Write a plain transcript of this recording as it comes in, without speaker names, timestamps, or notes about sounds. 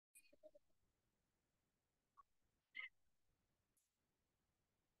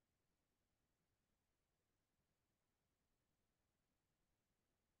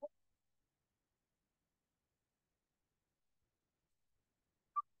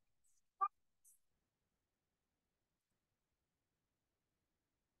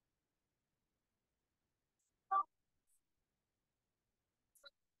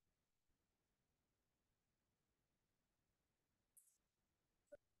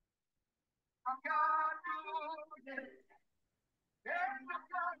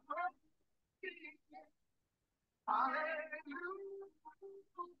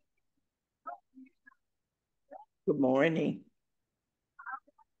Good morning.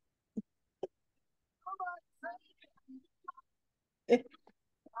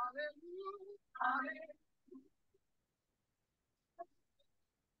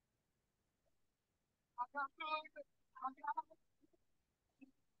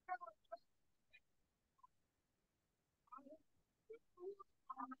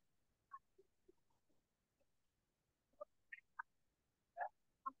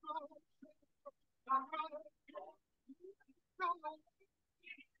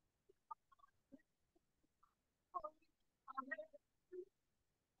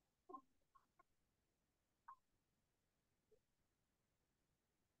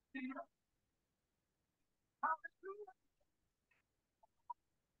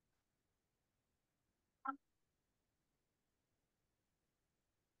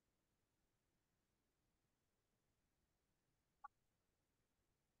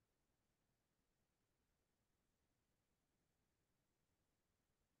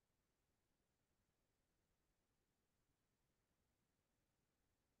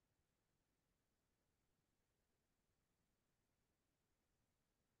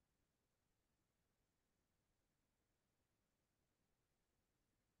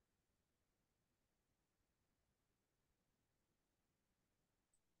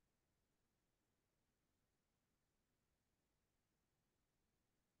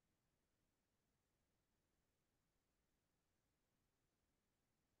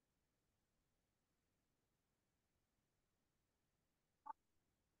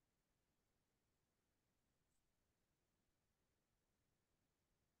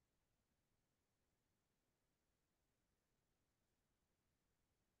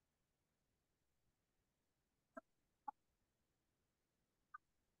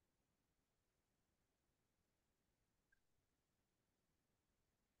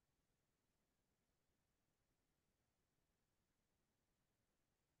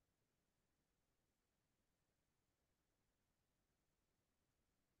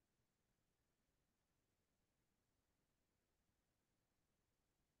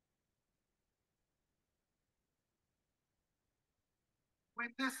 When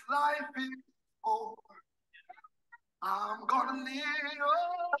this life is over, I'm gonna live.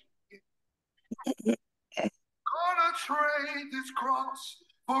 Gonna trade this cross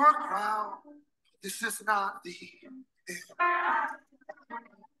for a crown. This is not the end.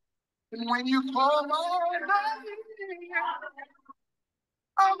 And when you call my name,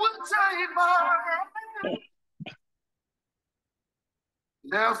 I will take my hand.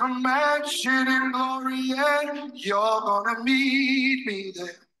 There's a mansion in glory, and you're gonna meet me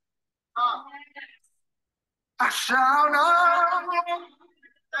there. I shall not,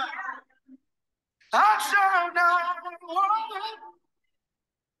 I shall not want.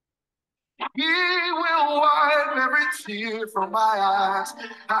 He will wipe every tear from my eyes.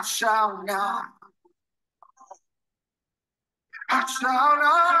 I shall not, I shall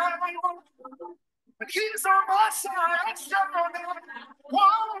not want. But he's on my side. I shall not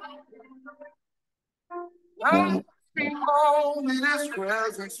want. I'll be home in his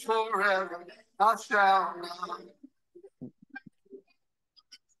presence forever. I shall not.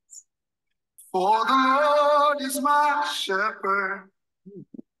 For the Lord is my shepherd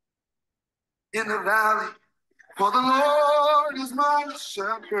in the valley. For the Lord is my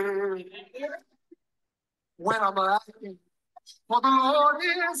shepherd when I'm lacking. For the Lord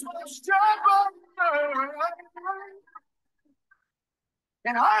is my shepherd,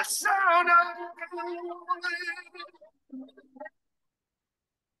 and I shall not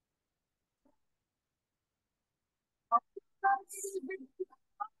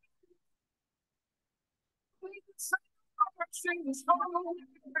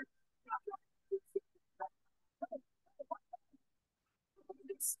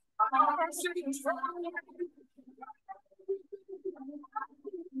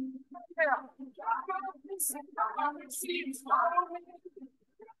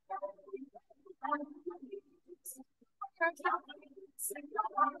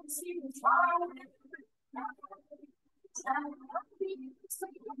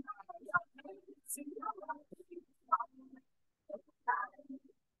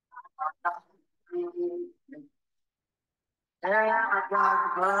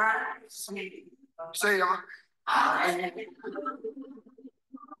mercy. Say,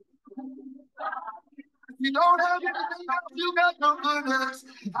 you don't have anything else, you got no goodness.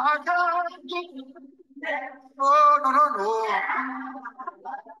 I got goodness. Oh, no, no, no.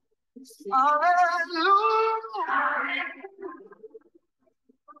 Hallelujah.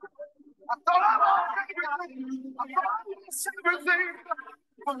 I thought I lost everything. I thought I lost everything.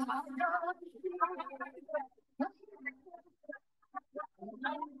 But I got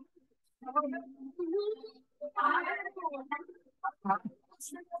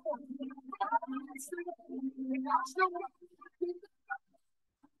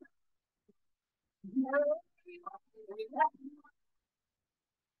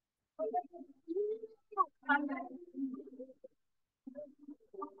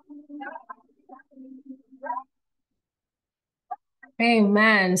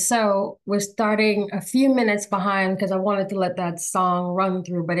Amen. So we're starting a few minutes behind because I wanted to let that song run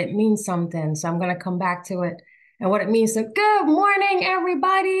through, but it means something. So I'm going to come back to it and what it means. So good morning,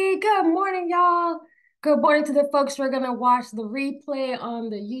 everybody. Good morning, y'all. Good morning to the folks who are going to watch the replay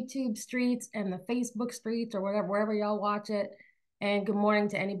on the YouTube streets and the Facebook streets or whatever, wherever y'all watch it. And good morning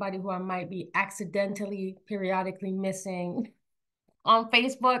to anybody who I might be accidentally, periodically missing on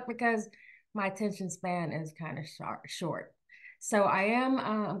Facebook because my attention span is kind of short. So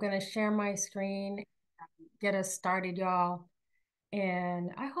I'm going to share my screen, get us started, y'all.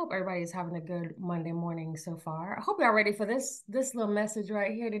 And I hope everybody's having a good Monday morning so far. I hope y'all ready for this little message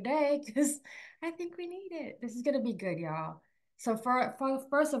right here today because I think we need it. This is going to be good, y'all. So for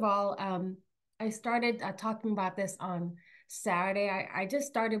first of all, I started talking about this on Saturday. I just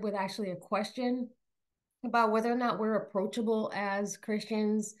started with actually a question about whether or not we're approachable as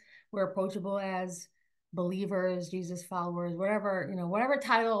Christians, we're approachable as believers, Jesus followers, whatever, whatever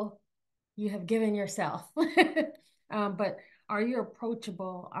title you have given yourself. But are you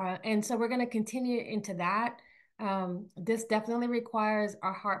approachable? And so we're going to continue into that. This definitely requires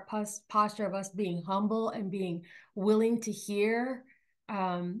our heart posture of us being humble and being willing to hear,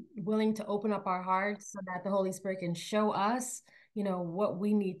 willing to open up our hearts so that the Holy Spirit can show us, what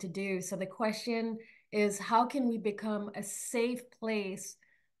we need to do. So the question is, how can we become a safe place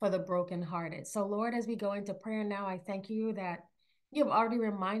for the brokenhearted? So Lord, as we go into prayer now, I thank you that you have already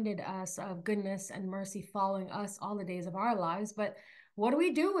reminded us of goodness and mercy following us all the days of our lives, but what do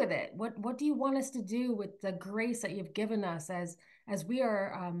we do with it? What do you want us to do with the grace that you've given us as we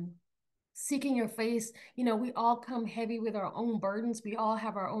are seeking your face? We all come heavy with our own burdens. We all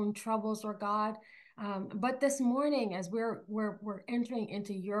have our own troubles, Lord God. But this morning, as we're entering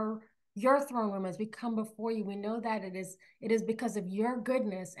into your throne room, as we come before you, we know that it is because of your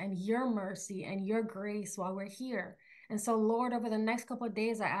goodness and your mercy and your grace while we're here. And so, Lord, over the next couple of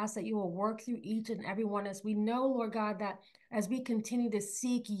days, I ask that you will work through each and every one of us. We know, Lord God, that as we continue to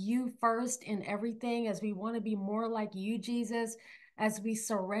seek you first in everything, as we want to be more like you, Jesus, as we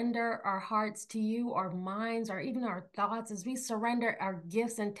surrender our hearts to you, our minds, or even our thoughts, as we surrender our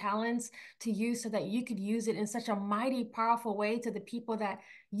gifts and talents to you so that you could use it in such a mighty, powerful way to the people that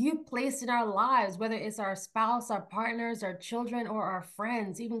you placed in our lives, whether it's our spouse, our partners, our children, or our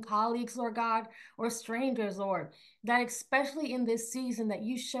friends, even colleagues, Lord God, or strangers, Lord, that especially in this season that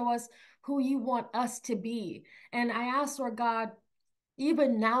you show us who you want us to be. And I ask, Lord God,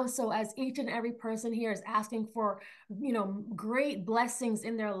 even now, so as each and every person here is asking for great blessings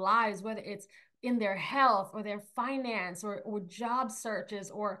in their lives, whether it's in their health or their finance or job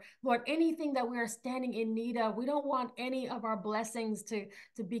searches, or Lord, anything that we are standing in need of, we don't want any of our blessings to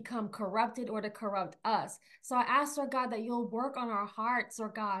become corrupted or to corrupt us. So I ask, Lord God, that you'll work on our hearts,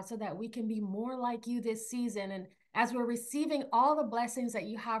 Lord God, so that we can be more like you this season. And as we're receiving all the blessings that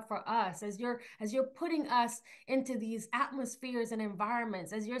you have for us, as you're putting us into these atmospheres and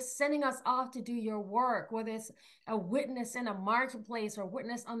environments, as you're sending us off to do your work, whether it's a witness in a marketplace or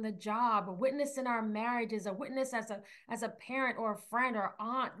witness on the job, a witness in our marriages, a witness as a parent or a friend or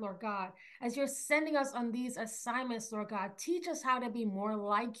aunt, Lord God, as you're sending us on these assignments, Lord God, teach us how to be more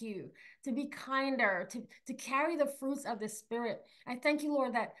like you, to be kinder, to carry the fruits of the Spirit. I thank you,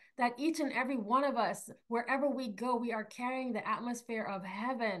 Lord, that each and every one of us, wherever we go, we are carrying the atmosphere of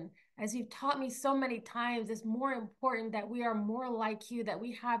heaven. As you've taught me so many times, it's more important that we are more like you, that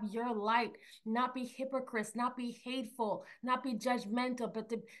we have your light, not be hypocrites, not be hateful, not be judgmental, but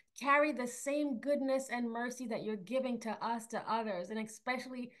to carry the same goodness and mercy that you're giving to us, to others. And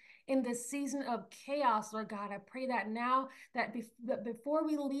especially in this season of chaos, Lord God, I pray that now that before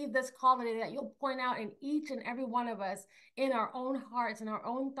we leave this call today, that you'll point out in each and every one of us, in our own hearts and our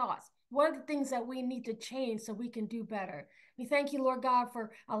own thoughts, what are the things that we need to change so we can do better. We thank you, Lord God,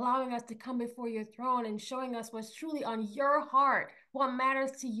 for allowing us to come before your throne and showing us what's truly on your heart, what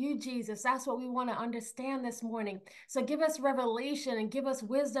matters to you, Jesus. That's what we want to understand this morning. So give us revelation and give us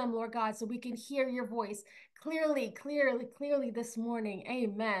wisdom, Lord God, so we can hear your voice clearly, clearly, clearly this morning.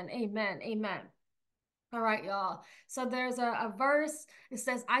 Amen, amen, amen. All right, y'all. So there's a verse. It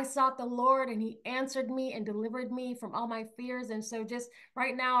says, I sought the Lord and he answered me and delivered me from all my fears. And so just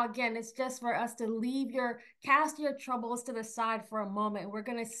right now, again, it's just for us to cast your troubles to the side for a moment. We're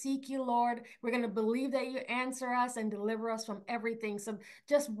going to seek you, Lord. We're going to believe that you answer us and deliver us from everything. So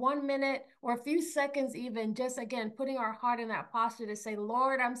just 1 minute or a few seconds, even just again, putting our heart in that posture to say,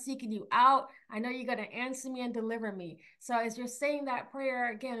 Lord, I'm seeking you out. I know you're going to answer me and deliver me. So as you're saying that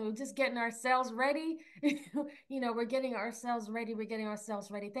prayer, again, we're just getting ourselves ready. We're getting ourselves ready. We're getting ourselves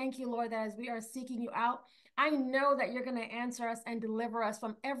ready. Thank you, Lord, that as we are seeking you out, I know that you're going to answer us and deliver us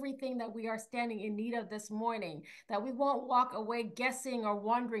from everything that we are standing in need of this morning, that we won't walk away guessing or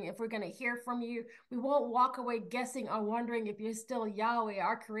wondering if we're going to hear from you. We won't walk away guessing or wondering if you're still Yahweh,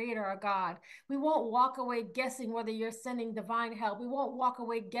 our creator, our God. We won't walk away guessing whether you're sending divine help. We won't walk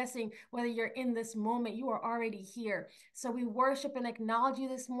away guessing whether you're in this moment. You are already here. So we worship and acknowledge you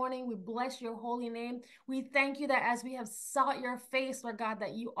this morning. We bless your holy name. We thank you that as we have sought your face, Lord God,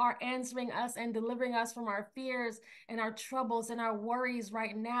 that you are answering us and delivering us from our fears and our troubles and our worries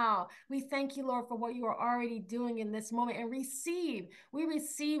right now. We thank you, Lord, for what you are already doing in this moment, and we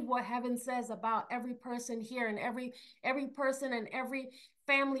receive what heaven says about every person here and every person and every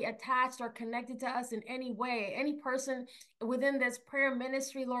family attached or connected to us in any way, any person within this prayer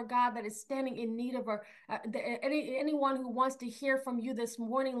ministry, Lord God, that is standing in need of anyone who wants to hear from you this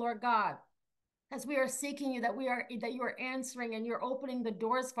morning, Lord God, as we are seeking you, that you are answering and you're opening the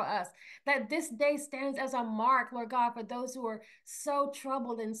doors for us, that this day stands as a mark, Lord God, for those who are so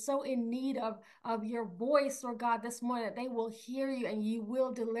troubled and so in need of your voice, Lord God, this morning, that they will hear you and you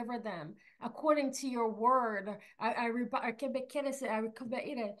will deliver them according to your word. I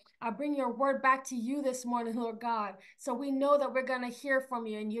bring your word back to you this morning, Lord God. So we know that we're going to hear from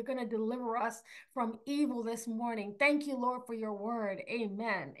you and you're going to deliver us from evil this morning. Thank you, Lord, for your word.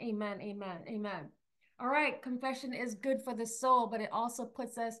 Amen. Amen. Amen. Amen. All right, confession is good for the soul, but it also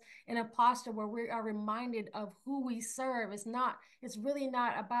puts us in a posture where we are reminded of who we serve. It's really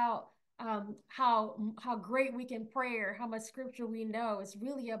not about how great we can pray or how much scripture we know. It's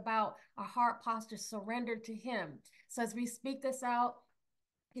really about a heart posture surrendered to him. So as we speak this out,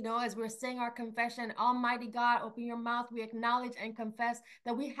 as we're saying our confession, Almighty God, open your mouth. We acknowledge and confess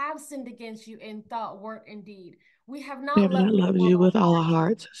that we have sinned against you in thought, word, and deed. We have We not have loved not you with loved all you our with all our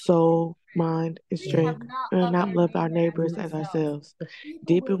hearts. hearts, soul, mind, and We have strength. not We have loved not our loved our neighbor neighbors as as ourselves. ourselves. Deepen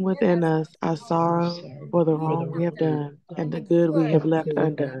Deepen within within us us our our sorrow sorrow for the we wrong we have have done done and and the the good we good have we left have left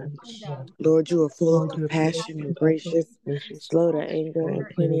undone. undone. Lord, you are Lord, full you're of full of compassion compassion and and gracious, gracious, and slow to slow to anger and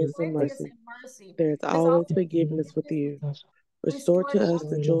anger, plenteous in plenteous mercy. in mercy. There is There's always always forgiveness with forgiveness with you. you. Restore Restore to to us us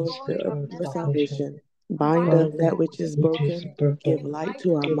the the joy joy of of your your salvation. salvation. Bind Bind up up that that which which is is broken. broken. Give Give light light to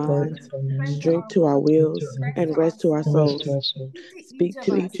to our our minds, minds, strength to strength our to our bodies, wills, rest and to our rest to our souls. souls. Speak Speak to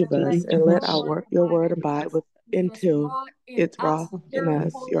to each each of of us and us let and let your word your abide word in abide us. with Until it's until wrought in it's us raw in your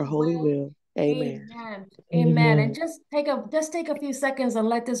us, your holy holy will. will. Amen. Amen. Amen. And just take a few seconds and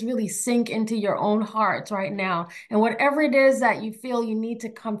let this really sink into your own hearts right now. And whatever it is that you feel you need to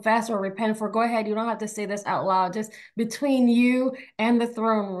confess or repent for, go ahead. You don't have to say this out loud. Just between you and the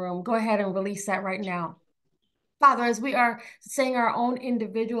throne room, go ahead and release that right now. Father, as we are saying our own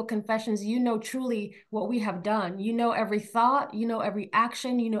individual confessions, you know truly what we have done. You know every thought, you know every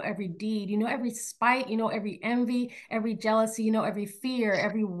action, you know every deed, you know every spite, you know every envy, every jealousy, you know every fear,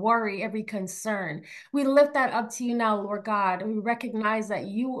 every worry, every concern. We lift that up to you now, Lord God, and we recognize that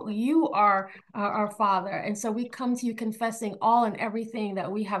you are our Father. And so we come to you confessing all and everything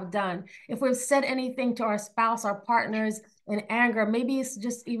that we have done. If we've said anything to our spouse, our partners in anger, maybe it's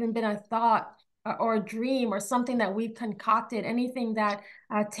just even been a thought or a dream or something that we've concocted, anything that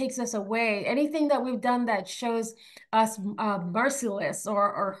takes us away, anything that we've done that shows us merciless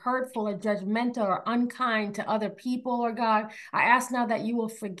or hurtful or judgmental or unkind to other people, Lord God. I ask now that you will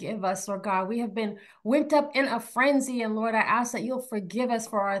forgive us, Lord God. We have been whipped up in a frenzy, and Lord, I ask that you'll forgive us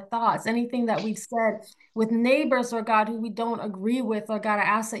for our thoughts, anything that we've said with neighbors, Lord God, who we don't agree with, Lord God. I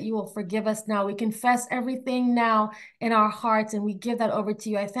ask that you will forgive us now. We confess everything now in our hearts, and we give that over to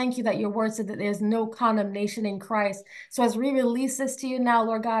you. I thank you that your word said that there's no condemnation in Christ. So as we release this to you now,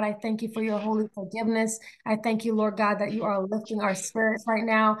 Lord God, I thank you for your holy forgiveness. I thank you, Lord God, that you are lifting our spirits right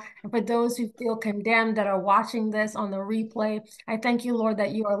now. And for those who feel condemned that are watching this on the replay, I thank you, Lord,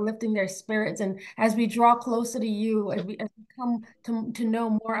 that you are lifting their spirits. And as we draw closer to you, as we come to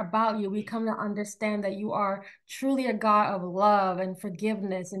know more about you, we come to understand that you are truly a God of love and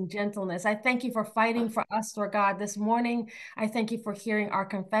forgiveness and gentleness. I thank you for fighting for us, Lord God, this morning. I thank you for hearing our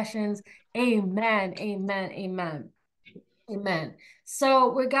confessions. Amen, amen, amen, amen.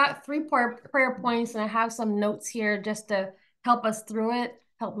 So we got three prayer points, and I have some notes here just to help us through it,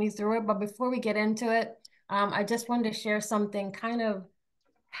 help me through it. But before we get into it, I just wanted to share something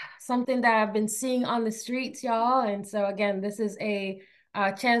something that I've been seeing on the streets, y'all. And so again, this is a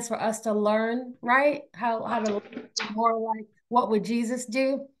chance for us to learn, right? How to live more like what would Jesus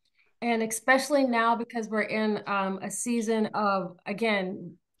do? And especially now because we're in a season of,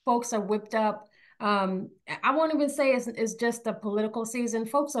 again, folks are whipped up. I won't even say it's just a political season.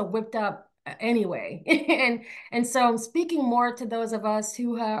 Folks are whipped up anyway. And so I'm speaking more to those of us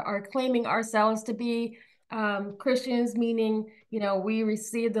who are claiming ourselves to be Christians, meaning, we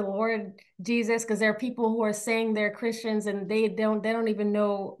receive the Lord Jesus, because there are people who are saying they're Christians and they don't even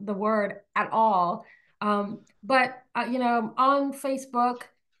know the word at all. But on Facebook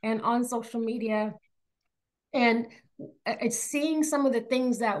and on social media, and it's seeing some of the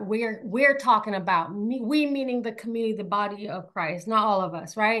things that we're talking about. We meaning the community, the body of Christ, not all of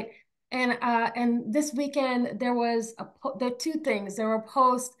us, right? And this weekend there are two things. There were a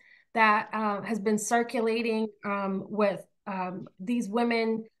post that has been circulating with these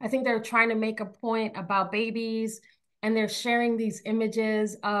women. I think they're trying to make a point about babies, and they're sharing these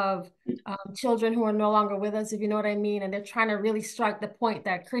images of children who are no longer with us, if you know what I mean. And they're trying to really strike the point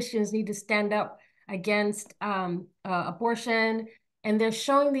that Christians need to stand up against abortion. And they're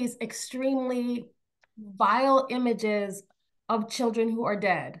showing these extremely vile images of children who are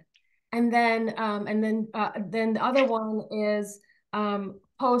dead. And then the other one is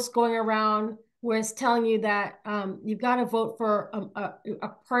posts going around where it's telling you that you've got to vote for a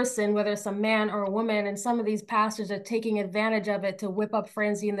person, whether it's a man or a woman. And some of these pastors are taking advantage of it to whip up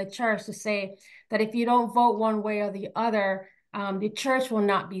frenzy in the church to say that if you don't vote one way or the other, the church will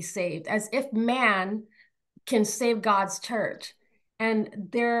not be saved, as if man can save God's church. And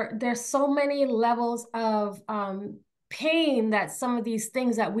there's so many levels of pain that some of these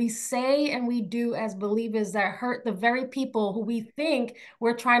things that we say and we do as believers that hurt the very people who we think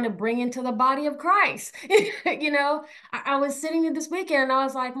we're trying to bring into the body of Christ. I was sitting here this weekend and I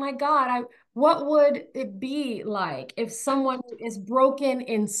was like, my God, what would it be like if someone is broken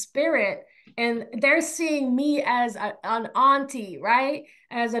in spirit and they're seeing me as an auntie, right?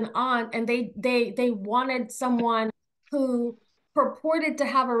 As an aunt, and they wanted someone who purported to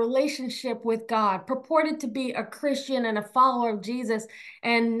have a relationship with God, purported to be a Christian and a follower of Jesus.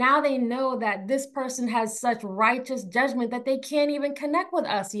 And now they know that this person has such righteous judgment that they can't even connect with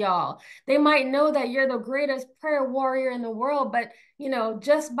us, y'all. They might know that you're the greatest prayer warrior in the world, but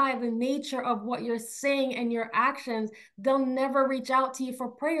just by the nature of what you're saying and your actions, they'll never reach out to you for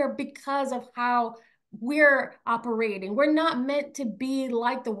prayer because of how we're operating. We're not meant to be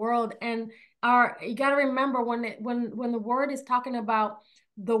like the world. And you got to remember when the word is talking about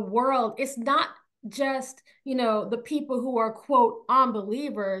the world, it's not just the people who are quote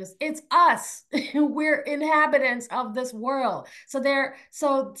unbelievers. It's us. We're inhabitants of this world. So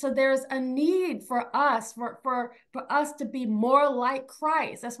there's a need for us for us to be more like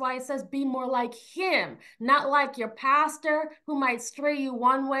Christ. That's why it says be more like him, not like your pastor who might stray you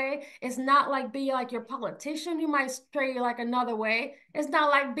one way. It's not like being like your politician who might stray you like another way. It's not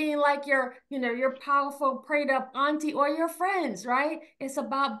like being like your powerful prayed up auntie or your friends, right? It's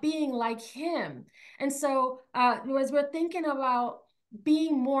about being like him. And so as we're thinking about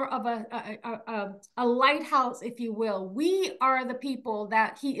being more of a lighthouse, if you will, we are the people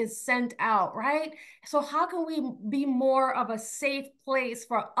that he is sent out, right? So how can we be more of a safe place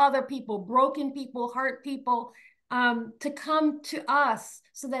for other people, broken people, hurt people, to come to us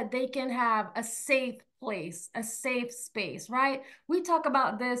so that they can have a safe place, a safe space, right? We talk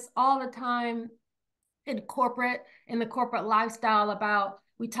about this all the time in the corporate lifestyle.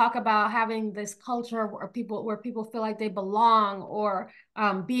 We talk about having this culture where people feel like they belong, or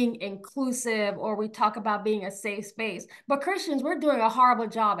being inclusive, or we talk about being a safe space. But Christians, we're doing a horrible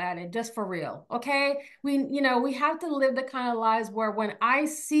job at it, just for real. Okay, we have to live the kind of lives where when I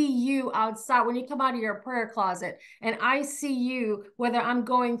see you outside, when you come out of your prayer closet and I see you, whether I'm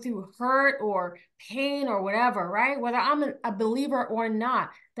going through hurt or pain or whatever, right? Whether I'm a believer or not,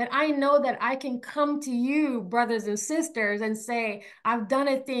 that I know that I can come to you, brothers and sisters, and say, I've done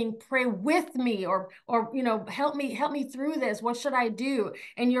a thing, pray with me, or help me through this. What should I do?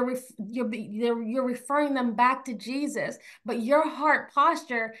 And you're referring them back to Jesus. But your heart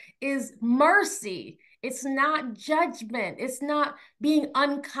posture is mercy. It's not judgment. It's not being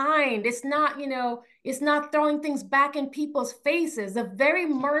unkind. It's not throwing things back in people's faces. The very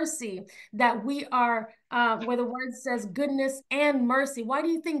mercy that we are where the word says goodness and mercy. Why do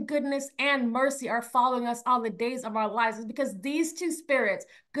you think goodness and mercy are following us all the days of our lives? It's because these two spirits,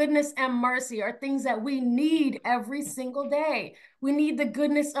 goodness and mercy, are things that we need every single day. We need the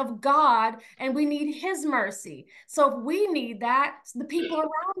goodness of God and we need his mercy. So if we need that, the people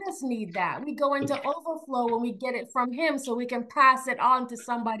around us need that. We go into overflow when we get it from him so we can pass it on to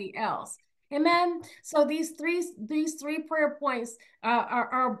somebody else. Amen. So these three prayer points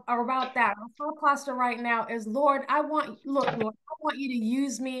are about that. Our posture right now is, Lord, Lord, I want you to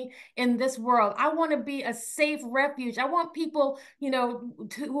use me in this world. I want to be a safe refuge. I want people,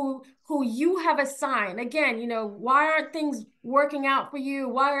 who you have assigned. Again, why aren't things working out for you?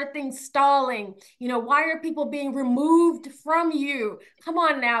 Why are things stalling? Why are people being removed from you? Come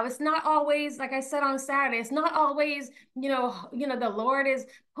on now. It's not always, like I said on Saturday, it's not always, the Lord is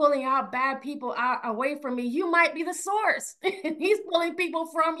pulling out bad people away from me. You might be the source. He's pulling people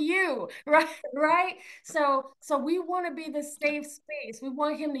from you, right? Right. So we want to be the safe space. We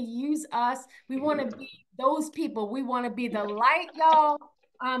want him to use us. We want to be those people. We want to be the light, y'all.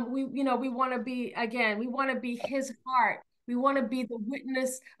 We want to be, again, we want to be his heart. We want to be the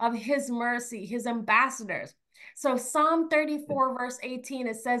witness of his mercy, his ambassadors. So Psalm 34, verse 18,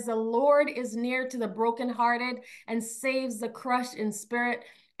 it says, the Lord is near to the brokenhearted and saves the crushed in spirit.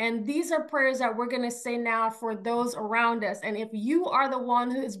 And these are prayers that we're going to say now for those around us. And if you are the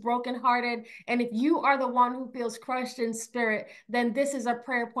one who is brokenhearted, and if you are the one who feels crushed in spirit, then this is a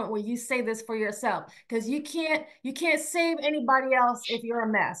prayer point where you say this for yourself, because you can't save anybody else if you're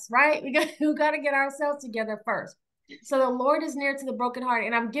a mess, right? We got to get ourselves together first. So the Lord is near to the brokenhearted.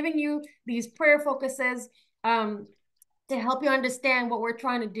 And I'm giving you these prayer focuses to help you understand what we're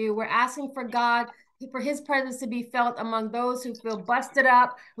trying to do. We're asking for God, for his presence to be felt among those who feel busted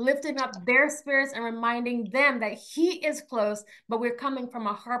up, lifting up their spirits and reminding them that he is close, but we're coming from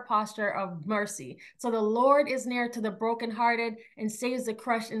a heart posture of mercy. So the Lord is near to the brokenhearted and saves the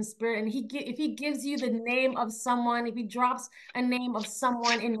crushed in spirit. And if he gives you the name of someone, if he drops a name of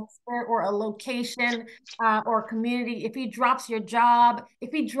someone in your spirit, or a location, or community, if he drops your job,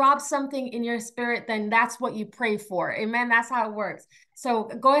 if he drops something in your spirit, then that's what you pray for. Amen. That's how it works. So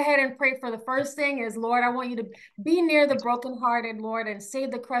go ahead and pray for the first thing is, Lord, I want you to be near the brokenhearted, Lord, and save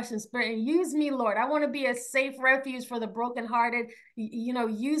the crushed in spirit, and use me, Lord. I want to be a safe refuge for the brokenhearted.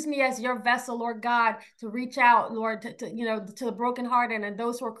 Use me as your vessel, Lord God, to reach out, Lord, to the brokenhearted and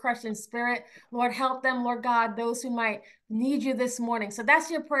those who are crushed in spirit. Lord, help them, Lord God, those who might need you this morning. So that's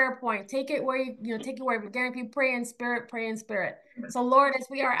your prayer point. Take it where take it where, again, if you pray in spirit, pray in spirit. So Lord, as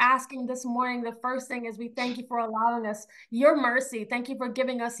we are asking this morning, the first thing is we thank you for allowing us your mercy. Thank you for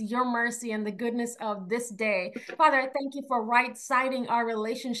giving us your mercy and the goodness of this day. Father, I thank you for right-siding our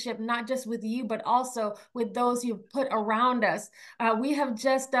relationship, not just with you, but also with those you've put around us. We have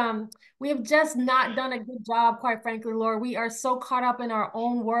just not done a good job, quite frankly, Lord. We are so caught up in our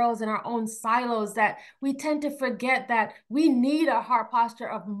own worlds and our own silos that we tend to forget that we need a heart posture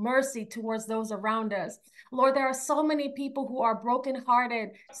of mercy towards those around us. Lord, there are so many people who are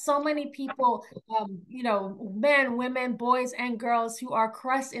brokenhearted, so many people, men, women, boys, and girls who are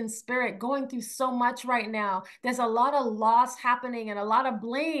crushed in spirit, going through so much right now. There's a lot of loss happening and a lot of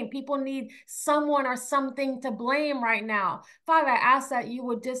blame. People need someone or something to blame right now. Father, I ask that you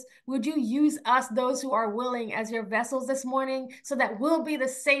would you use us, those who are willing, as your vessels this morning, so that we'll be the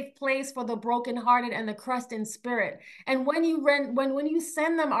safe place for the brokenhearted and the crushed in spirit. And when you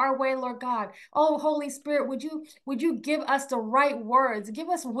send them our way, Lord God, oh, Holy Spirit, would you give us the right words? Give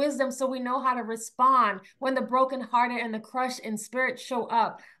us wisdom so we know how to respond when the brokenhearted and the crushed in spirit show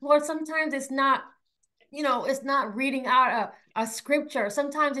up. Lord, sometimes it's not reading out a scripture.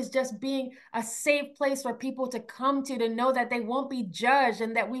 Sometimes it's just being a safe place for people to come to know that they won't be judged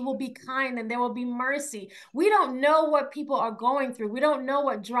and that we will be kind and there will be mercy. We don't know what people are going through. We don't know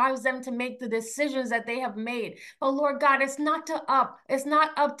what drives them to make the decisions that they have made. But Lord God, it's not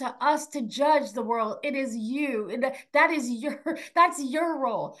up to us to judge the world. It is you. That's your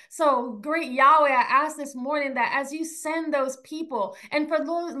role. So great Yahweh, I ask this morning that as you send those people, and for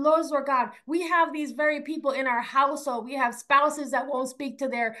Lord, Lord God, we have these very people in our household. We have spouses that won't speak to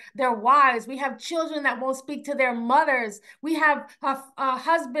their wives. We have children that won't speak to their mothers. We have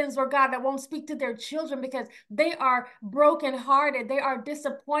husbands, Lord God, that won't speak to their children because they are brokenhearted. They are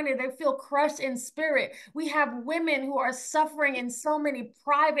disappointed. They feel crushed in spirit. We have women who are suffering in so many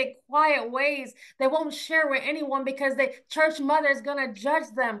private, quiet ways. They won't share with anyone because the church mother is going to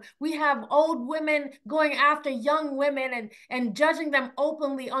judge them. We have old women going after young women and judging them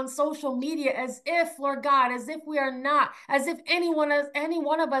openly on social media as if, Lord God, as if we are not, as if any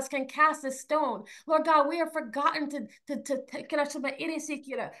one of us can cast a stone. Lord God, we have forgotten to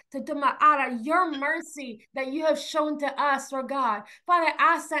your mercy that you have shown to us, Lord God. Father, I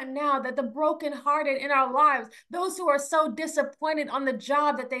ask that now that the brokenhearted in our lives, those who are so disappointed on the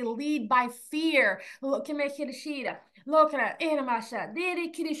job that they lead by fear, those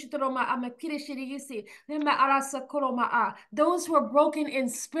who are broken in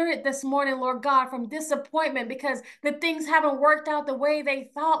spirit this morning, Lord God, from disappointment because the things haven't worked out the way they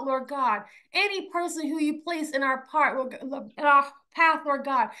thought, Lord God. Any person who you place in our part, in our path, Lord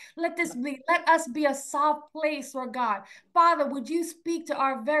God, let us be a soft place, Lord God. Father, would you speak to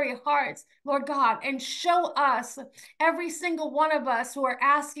our very hearts, Lord God, and show us, every single one of us who are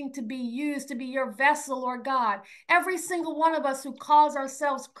asking to be used to be your vessel, Lord God. Every single one of us who calls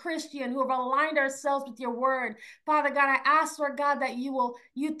ourselves Christian, who have aligned ourselves with your word. Father God, I ask, Lord God, that you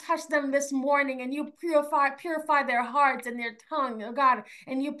touch them this morning and you purify their hearts and their tongue, oh God,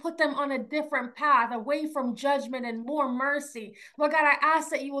 and you put them on a different path, away from judgment and more mercy. Lord God, I ask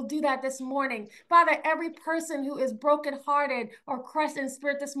that you will do that this morning. Father, every person who is brokenhearted or crushed in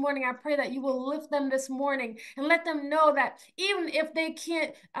spirit this morning, I pray that you will lift them this morning and let them know that even if they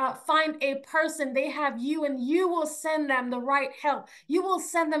can't find a person, they have you, and you will send them the right help. You will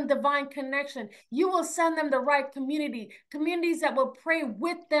send them divine connection. You will send them the right communities that will pray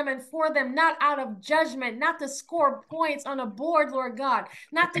with them and for them, not out of judgment, not to score points on a board, Lord God,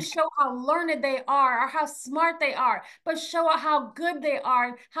 not to show how learned they are or how smart they are, but show how good they are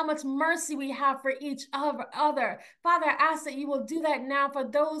and how much mercy we have for each other. Father, I ask that you will do that now for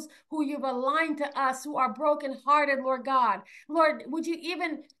those who you've aligned to us, who are brokenhearted, Lord God. Lord, would you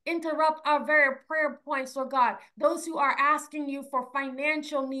even interrupt our very prayer points, Lord God? Those who are asking you for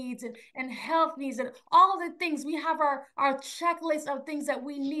financial needs and health needs and all of the things. We have our checklist of things that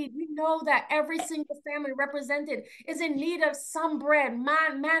we need. We know that every single family represented is in need of some bread,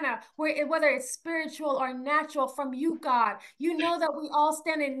 manna, whether it's spiritual or natural from you, God. You know that we all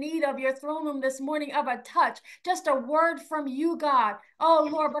stand in need of your throne room this morning, of a touch, just a word from you, God. Oh,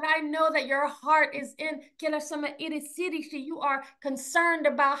 Lord, but I know that your heart is in. You are concerned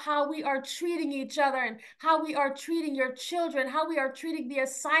about how we are treating each other and how we are treating your children, how we are treating the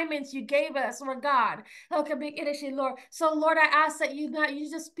assignments you gave us, Lord God. Lord. So, Lord, I ask that you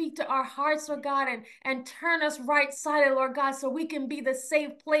just speak to our hearts, Lord God, and turn us right-sided, Lord God, so we can be the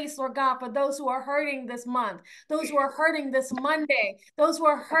safe place, Lord God, for those who are hurting this month, those who are hurting this Monday, those who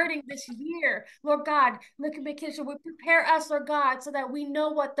are hurting this year, Lord God. Look at me, Kisha. We prepare us, Lord God, so that we know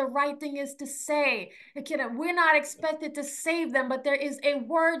what the right thing is to say. We're not expected to save them, but there is a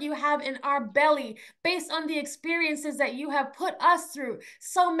word you have in our belly based on the experiences that you have put us through.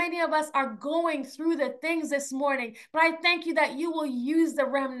 So many of us are going through the things this morning, but I thank you that you will use the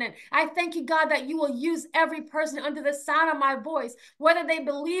remnant. I thank you, God, that you will use every person under the sound of my voice, whether they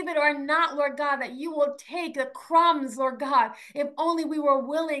believe it or not, Lord God, that you will take the crumbs, Lord God, if only we were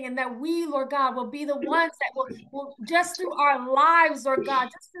willing, and that we, Lord God, will be the ones that will just through our lives, Lord God,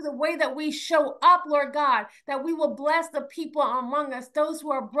 just through the way that we show up, Lord God, that we will bless the people among us, those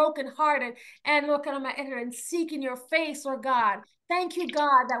who are brokenhearted and look at my enter and seek in your face, Lord God. Thank you,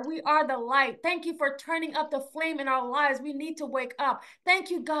 God, that we are the light. Thank you for turning up the flame in our lives. We need to wake up. Thank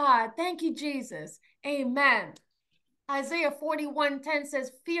you, God. Thank you, Jesus. Amen. Isaiah 41:10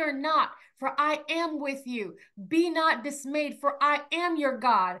 says, "Fear not, for I am with you. Be not dismayed, for I am your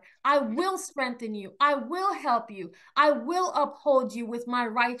God. I will strengthen you. I will help you. I will uphold you with my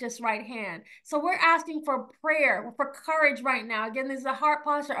righteous right hand." So we're asking for prayer, for courage right now. Again, this is a heart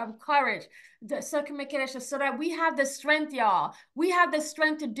posture of courage. So that we have the strength, y'all. We have the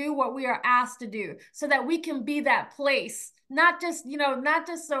strength to do what we are asked to do, so that we can be that place. Not just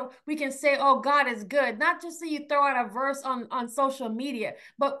so we can say, oh, God is good. Not just so you throw out a verse on social media,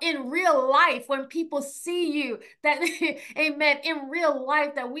 but in real life, when people see you, that, amen, in real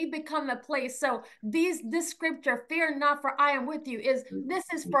life, that we become the place. So this scripture, "Fear not, for I am with you," this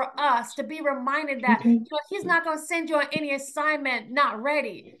is for us to be reminded that he's not going to send you on any assignment not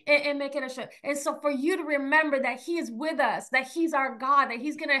ready, and making a sure. And so for you to remember that he is with us, that he's our God, that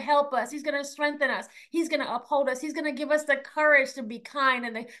he's going to help us, he's going to strengthen us, he's going to uphold us, he's going to give us the courage to be kind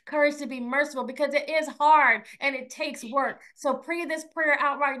and the courage to be merciful, because it is hard and it takes work. So pray this prayer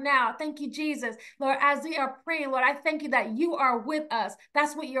out right now. Thank you, Jesus. Lord, as we are praying, Lord, I thank you that you are with us.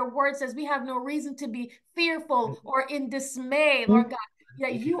 That's what your word says. We have no reason to be fearful or in dismay, Lord God,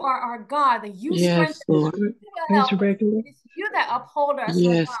 that you are our God, that you strengthen Yes, Lord. us, you will As help us. regular. It's you that uphold us,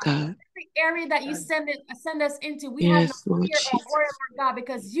 Lord Yes, God. God. Every area that you send us into, we have no Yes, Lord fear or worry, Jesus. Lord God,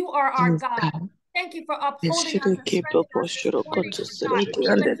 because you are our Yes, God. God. Thank you for upholding us and strengthening us this morning, Lord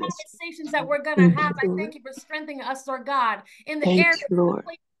God. In the conversations that we're going to have, I thank you for strengthening us, Lord God. In the areas and the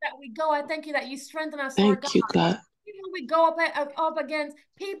places that we go, I thank you that you strengthen us, Lord God. Even when we go up against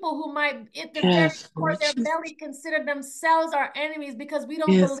people who might, at the very core of their belly, consider themselves our enemies because we don't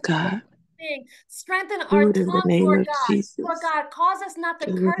believe thing. Strengthen our tongues, Lord God. Lord God, cause us not to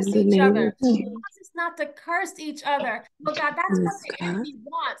curse each other. Cause us not to curse each other. Lord God, that's what the enemy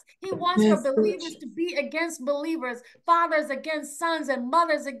wants. He wants for believers to be against believers, fathers against sons, and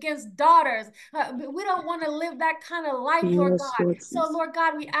mothers against daughters. We don't want to live that kind of life, Lord God. So, Lord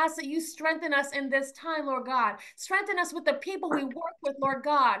God, we ask that you strengthen us in this time, Lord God. Strengthen us with the people we work with, Lord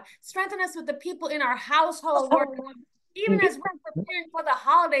God. Strengthen us with the people in our household, Lord God. Even as we're preparing for the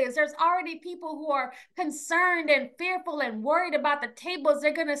holidays, there's already people who are concerned and fearful and worried about the tables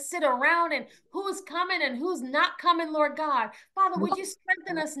they're going to sit around and who's coming and who's not coming, Lord God. Father, would you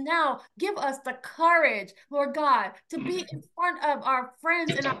strengthen us now? Give us the courage, Lord God, to be in front of our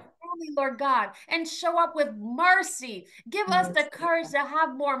friends and our family, Lord God, and show up with mercy. Give us the courage to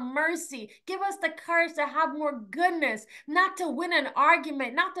have more mercy. Give us the courage to have more goodness, not to win an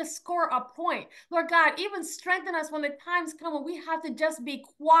argument, not to score a point. Lord God, even strengthen us when the times come when we have to just be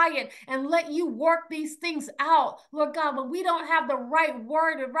quiet and let you work these things out. Lord God, when we don't have the right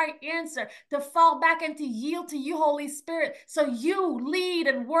word, the right answer, to fall back and to yield to you, Holy Spirit, so you lead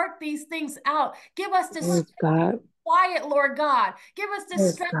and work these things out. Give us the quiet, Lord God. Give us the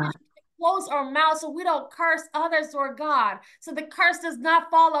strength to close our mouths so we don't curse others, Lord God. So the curse does not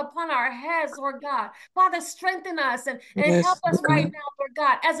fall upon our heads, Lord God. Father, strengthen us and help us right now, Lord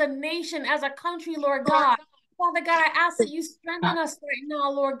God, as a nation, as a country, Lord God. Father God, I ask that you strengthen us right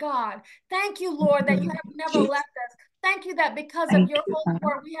now, Lord God. Thank you, Lord, that you have never left us. Thank you that because of your holy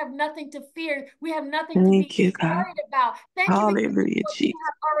word, we have nothing to fear. We have nothing to be worried about. Thank you because of what you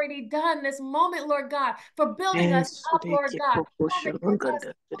have already done this moment, Lord God, for building us up, Lord God. Father, give us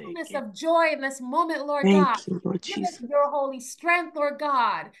fullness of joy in this moment, Lord God. Give us your holy strength, Lord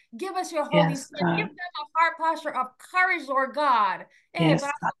God. Give us your holy strength. Give them a heart posture of courage, Lord God.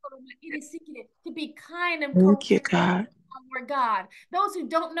 To be kind and correct, Lord God. Those who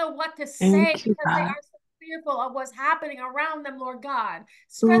don't know what to say because they are so fearful of what's happening around them, Lord God.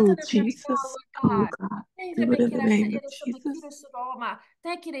 Strengthen them right now, Lord God. Thank you, In the name of Jesus.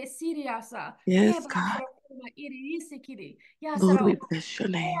 Yes, God. Lord, we bless your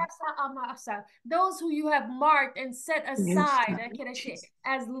name. Those who you have marked and set Yes, aside God.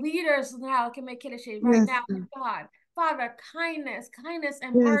 as leaders now right now, God. Father, kindness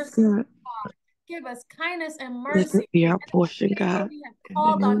and mercy. God. Give us kindness and Let mercy. it be our And portion, the favor God. we have In the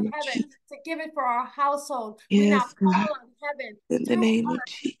called on name of heaven Jesus. to give it for our household. We now Yes, God. call on heaven In the through name of us.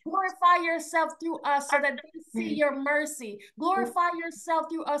 Jesus. Glorify yourself through us so that they see your mercy. Glorify yourself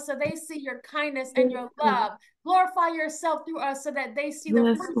through us so they see your kindness and your love. Glorify yourself through us so that they see the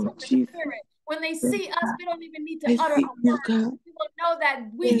Yes, fruits of Lord the Jesus. Spirit. When they Yes, see us, God. we don't even need to I utter see a you, word. God. We will know that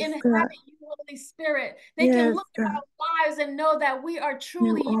we Yes, God. inhabit you, Holy Spirit. They can Yes, look at God. our lives and know that we are You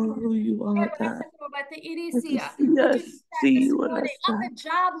truly are yours. who you are, God. Let them see Would you us, do that see this you in morning us, on God. the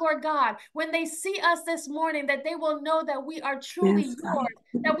job, Lord God? When they see us this morning, that they will know that we are truly Yes, God.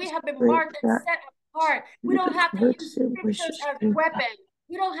 yours, that we have been Strength, marked and God. set apart. We You don't the have to use correction, where's your scriptures as strength, God. weapons.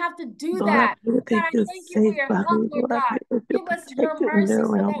 We don't have to do Lord, I that. pray that God, they I feel thank you for safe your by help, me. Lord Lord, I God. pray they feel Give us your protected when they're mercy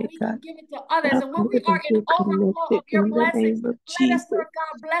so around that me, we God. can give it to Lord, others. I And pray when we that they are in feel overflow of connected your in the blessings, name of let us, Jesus. Lord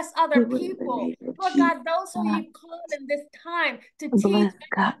God, bless other Do it in the people. name of Lord Jesus, God, those who God. you've called in this time to teach Bless,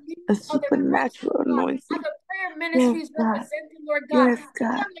 and God. to lead A other priests, supernatural Lord God, anointing. other prayer Yes, ministries God. representing, Lord God. Yes, Give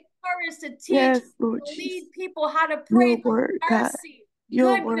God. them the courage to teach Yes, Lord and Jesus. lead people how to Your pray through word, God. mercy,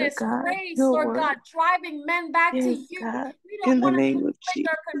 Your word, goodness, God. grace, Your Lord word. God, driving men back to Yes, you. God. We don't In the want to name of conflict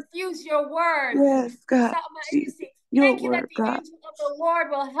Jesus. or confuse your word. Yes, God. Jesus. Your Thank you that word, the God. angel of the Lord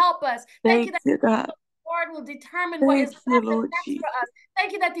will help us. Thank you Thank that you, the angel God. of the Lord will determine what is Thank you, best and Lord next Jesus. for us.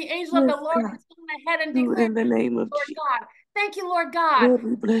 Thank you that the angel of Yes, the Lord God. has gone ahead and Do it declared, in the name of Lord Jesus. God. Thank you, Lord God, Lord,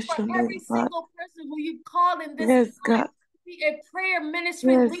 we bless for your every name, Father. single person who you've called in this Yes, time God. to be a prayer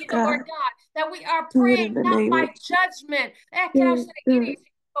ministry Yes, leader, God. Lord God, that we are Do it praying in the not name by of Jesus. judgment, Yes, God.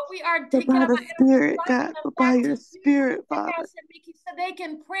 but we are But taking by them the Spirit, driving God. them But by back to your you. Spirit, Father. So they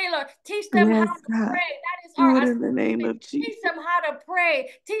can pray, Lord. Teach them how Yes, to God. pray. That is our Do it in the name assignment. of Teach Jesus. them how to pray.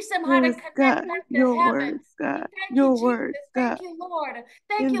 Teach them how to Yes, connect God. back to Your heaven. words, God. We thank you, Your Jesus. words, Thank God. you, Lord.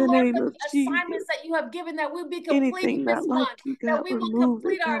 Thank In you, the Lord, name for of the Jesus. assignments that you have given that we'll be completing Anything this not like month, you, that God, we will remove it,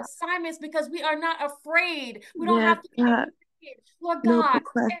 complete our God. assignments because we are not afraid. We don't Yes, have to be God. afraid. Lord No God,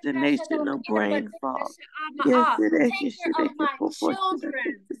 procrastination, no brain fog. Yes, it is. take You care should of make it my proportionate.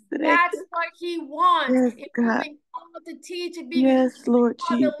 children. Yes, That's what he wants. If you've God. been called to teach, if you Yes, Lord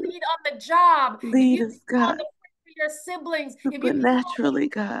called to Jesus. lead on the job, if Lead you us, called God, to pray for your siblings, if you called supernaturally,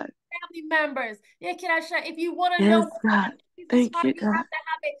 God. family members. If you want to know Yes, more God. about Jesus' Thank heart, you, you God. have to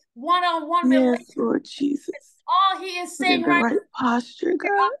have a one-on-one relationship. Yes, Lord Jesus. All he is Put in saying the right right posture, now,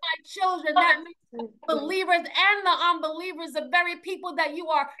 God. my children, that means Thank you. believers and the unbelievers, the very people that you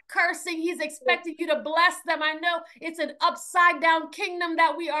are cursing, he's expecting you to bless them. I know it's an upside down kingdom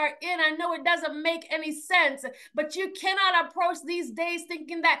that we are in. I know it doesn't make any sense, but you cannot approach these days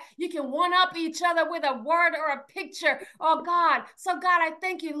thinking that you can one up each other with a word or a picture. Oh God. So God, I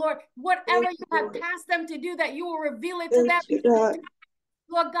thank you, Lord, Thank whatever you you, have Lord. tasked them to do, that you will reveal it to them. Thank you, God.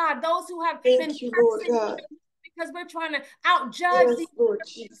 Lord God, those who have been Thank you, Lord cursing God. because we're trying to outjudge Yes, the Lord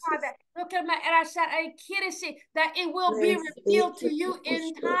Jesus. look at my that it will be Yes, revealed thank to you. you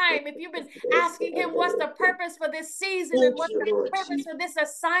in time. If you've been asking him what's the purpose for this season and Thank what's you, the Lord purpose Jesus. for this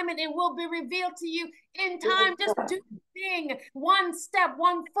assignment, it will be revealed to you in Yes, time. Just God. do the thing, one step,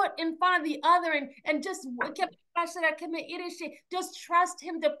 one foot in front of the other, and just just trust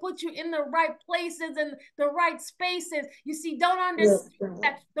him to put you in the right places and the right spaces. You see, don't understand Yes, God.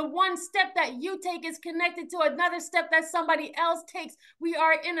 that the one step that you take is connected to another step that somebody else takes. We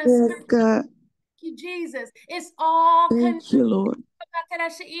are in a Yes, spirit. God. Thank you, Jesus. It's all connected. Thank you, Lord.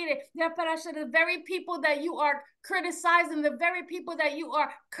 The very people that you are criticizing, the very people that you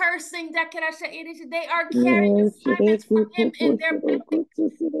are cursing, they are carrying Yes, assignments from him in their belly.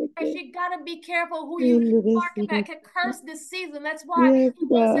 You gotta be careful who you barking at can curse this season. That's why yes, he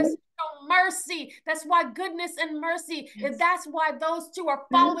wants God. us to show mercy. That's why goodness and mercy. Yes, That's why those two are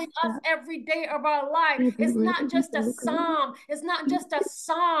yes, following us God. every day of our life. It's Everywhere not that we just a go, God. psalm. It's not just a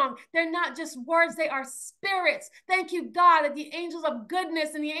song. They're not just words. They are spirits. Thank you, God, that the angels of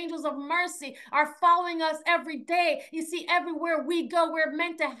goodness and the angels of mercy are following us every day. You see, everywhere we go, we're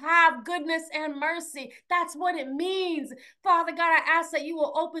meant to have goodness and mercy. That's what it means. Father God, I ask that you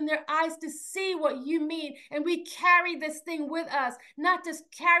will open their eyes to see what you mean. And we carry this thing with us, not just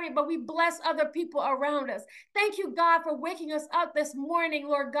carry it, but we bless other people around us. Thank you, God, for waking us up this morning,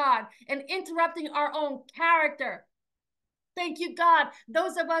 Lord God, and interrupting our own character. Thank you, God.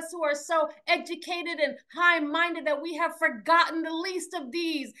 Those of us who are so educated and high minded that we have forgotten the least of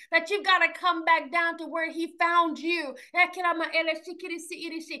these, that you got to come back down to where He found you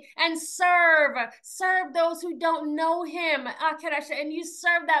and serve. Serve those who don't know Him. And you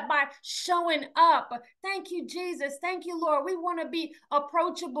serve that by showing up. Thank you, Jesus. Thank you, Lord. We want to be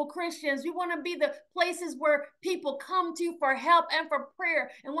approachable Christians. We want to be the places where people come to for help and for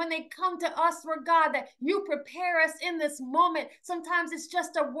prayer. And when they come to us, Lord God, that you prepare us in this moment. Sometimes it's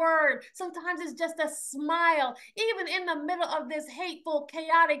just a word. Sometimes it's just a smile. Even in the middle of this hateful,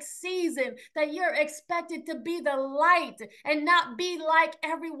 chaotic season, that you're expected to be the light and not be like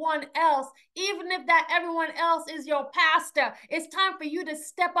everyone else. Even if that everyone else is your pastor, it's time for you to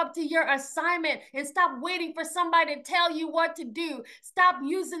step up to your assignment and stop waiting for somebody to tell you what to do. Stop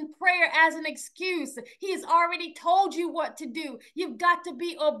using prayer as an excuse. He's already told you what to do. You've got to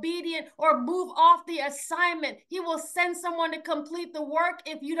be obedient or move off the assignment. He will send someone to complete the work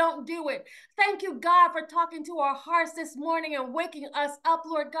if you don't do it. Thank you, God, for talking to our hearts this morning and waking us up,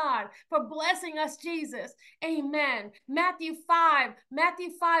 Lord God, for blessing us, Jesus. Amen. Matthew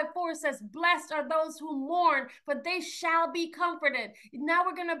 5:4 says, blessed are those who mourn, for they shall be comforted. Now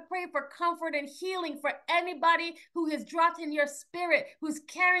we're going to pray for comfort and healing for anybody who has dropped in your spirit, who's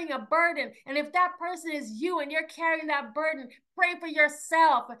carrying a burden. And if that person is you and you're carrying that burden, pray for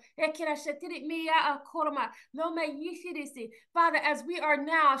yourself. Father, as we are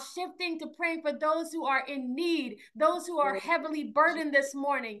now shifting to praying for those who are in need, those who are heavily burdened this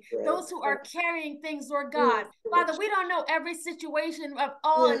morning, those who are carrying things, Lord God. Father, we don't know every situation of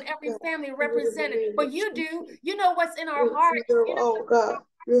all and every family represented, but you do. You know what's in our hearts. You know Oh, God.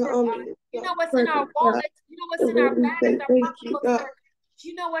 You're you know what's in our perfect, God. wallets. You know what's And in our Lord, we bags, say our thank you, pocketbooks, God. Lord.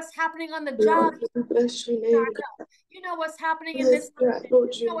 You know what's happening on the job. Lord, we bless your name, God. You know what's happening in Yes, this. God,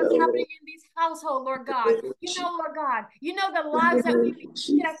 Lord, You know you what's know, happening Lord. in these households, Lord In God. the name of You know, Jesus. Lord God. You know the In the lives that name will of be.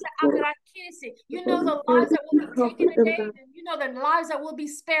 Jesus, Lord. You know Lord, we the pray lives that that will you be taken comfort them, today, God. and you know the lives that will be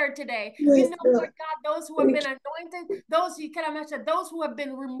spared today. You Yes, know, God. Lord God, those who have Thank been you. anointed, those you can imagine, those who have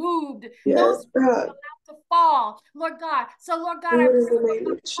been removed, those Yes, God. to fall, Lord God. So, Lord God, I Lord, in pray the for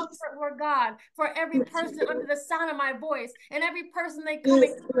name of Jesus. comfort, Lord God, for every Thank you, person under Lord. the sound of my voice and every person they come in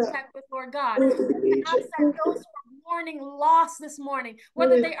Yes, God. contact with, Lord God. Lord, we need I your ask that those comfort. who are mourning loss this morning,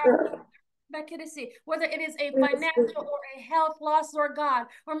 whether Yes, they are God. whether it is a Yes, financial God. or a health loss, Lord God,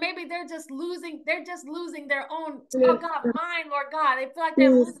 or maybe they're just losing their own, oh Yes, God, God. mind, Lord God. They feel like they're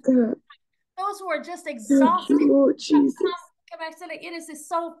Yes, losing God. those who are just Thank exhausted. you, Lord Jesus. It is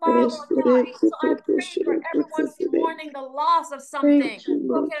so far, Lord God. So I pray for everyone who's mourning the loss of something. Thank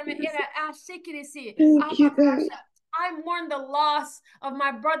you, God. I mourn the loss of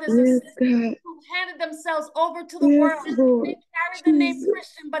my brothers and sisters who handed themselves over to the world. Lord. They carry the name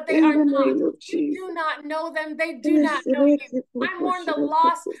Christian, but they are not. You do not know them. They do not know you. I mourn the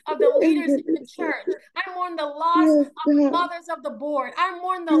loss of the leaders in the church. I mourn the loss of the mothers of the board. I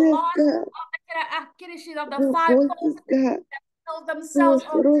mourn the loss of the fivefold that held themselves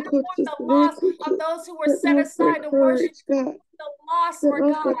over. I mourn the loss of those who were set aside to worship. The loss, Lord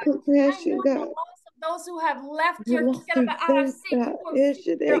God. I mourn the loss of those who have left your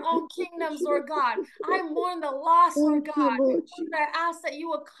their own kingdoms, Lord God. I mourn the loss, Lord God. Lord, I ask that you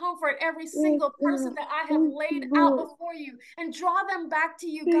will comfort every single person that I have laid out before you and draw them back to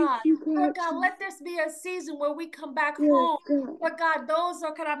you, God. Lord God, let this be a season where we come back home. Lord God, those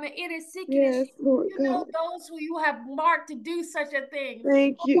are you know those who you have marked to do such a thing.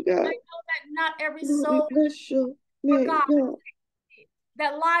 Thank you, God. I know that not every soul, Lord God,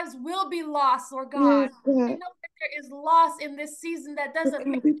 that lives will be lost, Lord God. I know that there is loss in this season that doesn't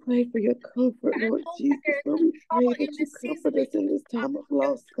mean we pray for your comfort, Lord Jesus. Lord, we pray that you comfort us in this time of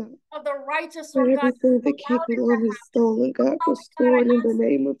loss, God. Of the righteous, For Lord God. everything that Kikon has stolen, God, restored in the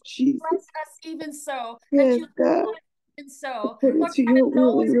name of Jesus. Bless us even so. Yes, God. Even so. According to your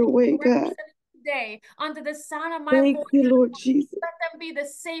will and your way, God. Today, under the sound of my Thank voice, you, Lord Jesus. let them be the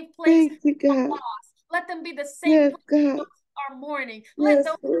safe place Thank you, God. Let them be the safe place God. Our mourning. Let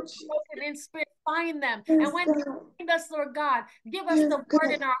those who are broken in spirit find them. And when you find us, Lord God, give us the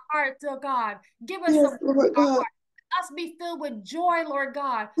word in our hearts, oh God. Give us the word in our heart. Let us be filled with joy, Lord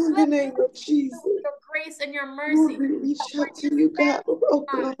God. In the name of Jesus. Your grace and your mercy. Lord, we reach out to you, God, with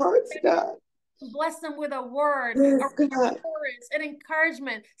open hearts, God. Bless them with a word, an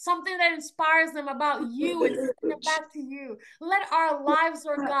encouragement, something that inspires them about you and send them back to you. Let our lives,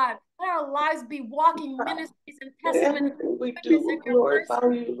 Lord God, let our lives be walking ministries and testimonies. We do glorify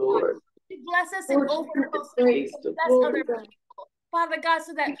you, Lord. You bless us in overflow so we can bless other people. Father God,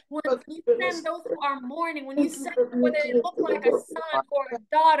 so that when you send those who are mourning, when you send whether it look like a son or a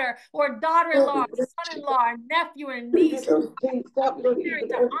daughter-in-law, son-in-law, a nephew and niece, parent,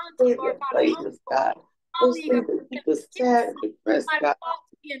 auntie, Lord God, those things that keep us sad and depressed, God.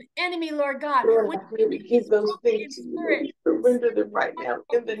 Be an enemy, Lord God. Lord, I pray we give those things to you. Lord, we surrender them right now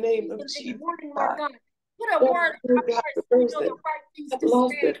in the name of Jesus, God. Put a word in our hearts so we know the right things to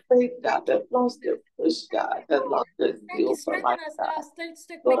lost say. their faith, God, that lost their push, God, that lost their zeal for life, God.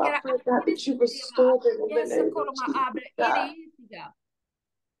 Lord, I pray, God, that you restore them in the name of Jesus, God.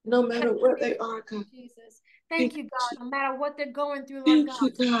 No matter where they are, God. Jesus. Thank you, God. No matter what they're going through, Lord God.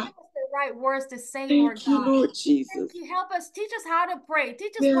 Give us the right words to say, Lord God. Thank you, Lord Jesus. Thank you. Help us. Teach us how to pray.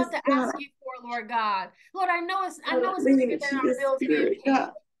 Teach us what to ask you for, Lord God. Lord, I know it's bigger than our bills being paid.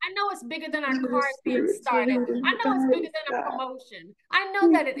 I know it's bigger than our cars being started. I know it's bigger than a promotion. I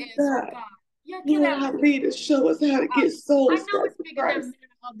know that it is, Lord God. Lead us, show us how to get souls. I know it's bigger than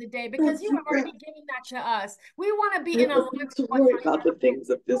minimum of the day because you have already given that to us. We want to be in alignment to worry about the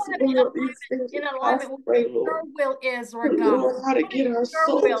things of this world. These things in alignment with what your will is, Lord God. Lord, how to get our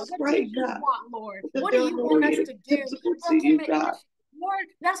souls right, God. Lord, what do you want us to do? Lord,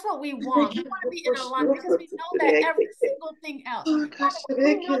 that's what we want. We want to be in alignment because we know that every single thing else. We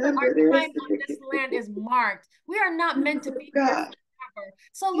know that our time on this land is marked. We are not meant to be here.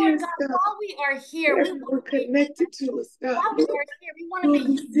 So, Lord God, while we are here, we want to be connected to us, God. While we are here, we want to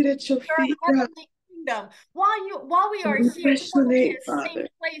be sit at your feet, God. Kingdom. While we are here, we want to be in a safe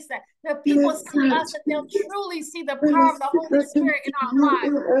place that the people see us, that they'll truly see the power of the Holy Spirit in our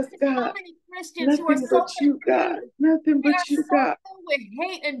lives. There's so many Christians who are so confused. Nothing but you, God. Filled with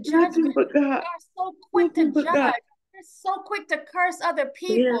hate and judgment. They are so quick to judge. They're so quick to curse other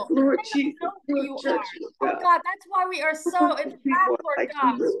people. Yes, Lord Jesus, know who you are. Oh God, that's why we are so in Lord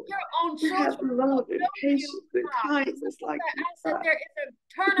God. Your own children. Love and patience and kindness like you, God. There is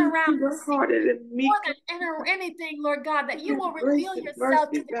a turnaround more than anything, Lord God, that you will reveal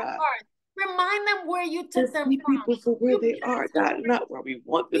yourself to their heart. Remind them where you took them from. People for where they are, God, not where we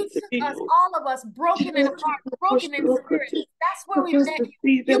want them to be. Us, all of us, broken in heart, broken in spirit. That's where we met you.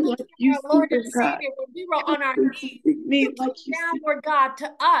 You became our Lord and Savior when we were on our knees. You came down, Lord God,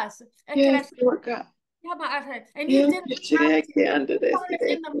 to us. Yes, Lord God. And you did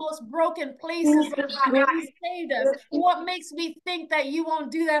in the most broken places, Lord God, and you saved us. What makes me think that you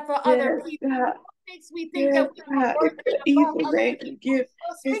won't do that for other people? What makes me think that we are worthy evil man can give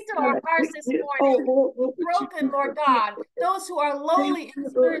speak to our hearts this morning. Broken, Lord God. Those who are lowly in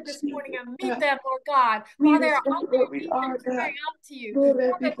spirit this morning, and meet them, Lord God, while they are on their knees and crying out to you.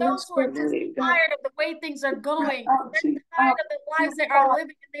 Father, those who are just tired of the way things are going, they're tired of the lives they are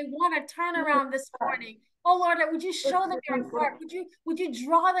living, and they want to turn around this morning. Oh Lord, would you show them your heart? Would you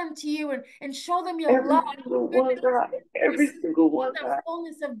draw them to you and show them your love? Every single one, the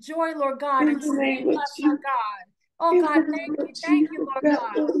fullness of joy, Lord God, and save us, Lord God. Oh God, thank you, Lord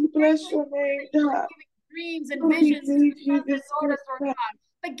God. Bless your name, God. Dreams and visions to sons and daughters, Lord God.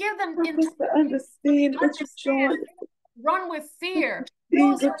 But give them understand what you're showing. Run with fear.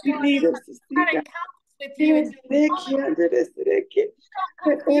 Those what you need us to see, God. With you and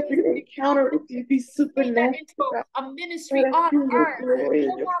let every encounter with you be supernatural. A ministry on earth.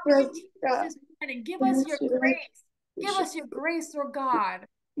 And give us your grace. Give us your grace, Lord God.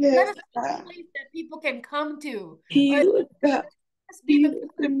 Let us be a place that people can come to. God. Be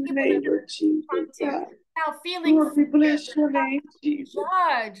the name of Jesus. Now feeling Lord, we bless your name, Jesus.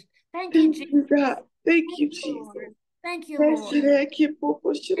 Judge. Thank you, Jesus. God. Thank you, Jesus. Thank you, Lord. Lord,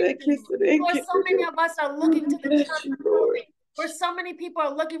 so many of us are looking to the church, Lord. Where so many people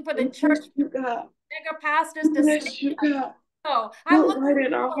are looking for the church, mega pastors to bless you, God. No, I look right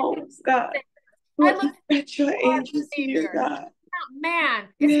in our homes, God. I look at your angels here, God. Man,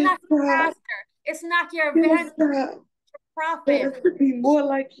 it's not your pastor. It's not your evangelist. Prophet. Let us to be more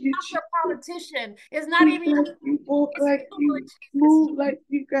like you, not your politician. It's not even like you, walk like you, move like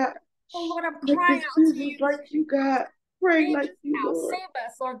you, God. Oh Lord, I'm crying out to you. Like you, God. Pray like you, Lord. Save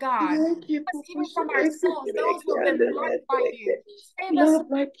us, Lord God. Even from ourselves, those who have been marked by you. Save us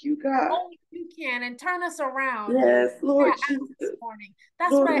like you, God. Only you can, and turn us around. Yes, Lord Jesus. This morning.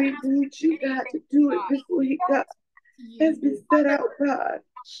 That's Lord, right. We need you, God, to do it this week, God. As we set out, God.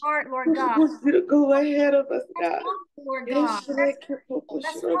 Heart, Lord God. We want you to go ahead of us, God. Lord God.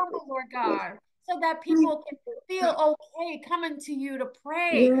 That's humble, Lord God. So that people can feel okay coming to you to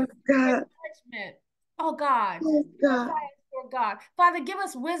pray. Yes, God. Oh God. Yes, God. Lord God. Father, give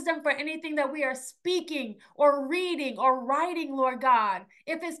us wisdom for anything that we are speaking or reading or writing, Lord God.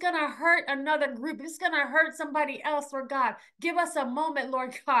 If it's going to hurt another group, if it's going to hurt somebody else, Lord God, give us a moment,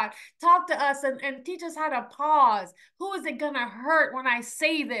 Lord God. Talk to us and teach us how to pause. Who is it going to hurt when I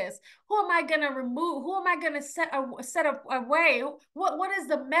say this? Who am I going to remove? Who am I going to set away? What is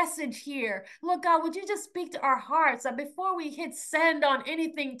the message here? Lord God, would you just speak to our hearts before we hit send on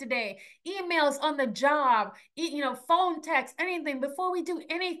anything today? Emails on the job, phone text, anything, before we do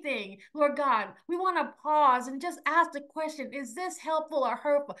anything, Lord God, we want to pause and just ask the question, is this helpful or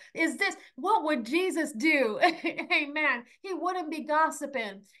hurtful? What would Jesus do? Amen. He wouldn't be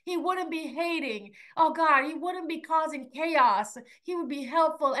gossiping. He wouldn't be hating. Oh God, he wouldn't be causing chaos. He would be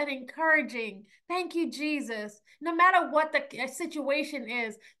helpful and encouraging. Thank you, Jesus. No matter what the situation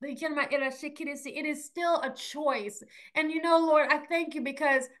is, it is still a choice. And Lord, I thank you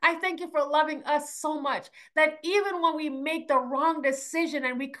because I thank you for loving us so much that even when we make the wrong decision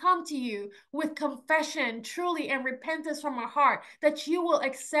and we come to you with confession, truly, and repentance from our heart, that you will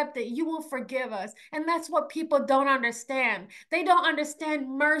accept it, you will forgive us. And that's what people don't understand. They don't understand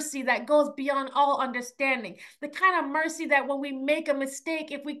mercy that goes beyond all understanding. The kind of mercy that when we make a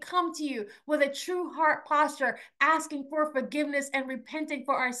mistake, if we come to you with a true heart posture, asking for forgiveness and repenting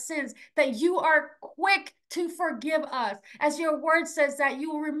for our sins, that you are quick to forgive us. As your word says that you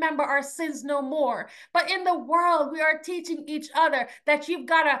will remember our sins no more. But in the world, we are teaching each other that you've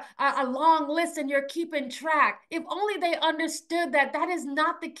got a long list and you're keeping track. If only they understood that that is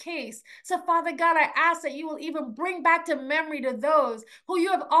not the case. So Father God, I ask that you will even bring back to memory to those who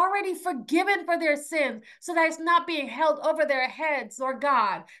you have already forgiven for their sins, so that it's not being held over their heads, Lord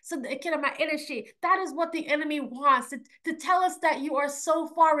God. So that is what the enemy wants, to tell us that you are so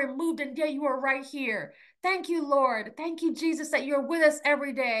far removed and yet you are right here. Thank you, Lord. Thank you, Jesus, that you're with us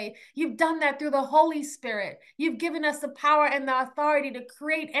every day. You've done that through the Holy Spirit. You've given us the power and the authority to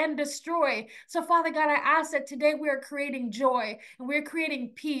create and destroy. So, Father God, I ask that today we are creating joy, and we're creating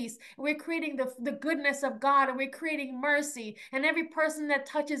peace, and we're creating the goodness of God, and we're creating mercy. And every person that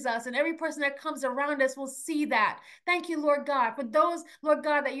touches us and every person that comes around us will see that. Thank you, Lord God, for those, Lord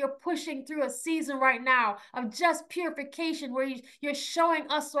God, that you're pushing through a season right now of just purification, where you're showing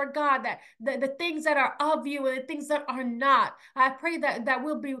us, Lord God, that the things that are of you and the things that are not. I pray that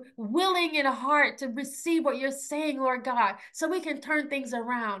we'll be willing in heart to receive what you're saying, Lord God, so we can turn things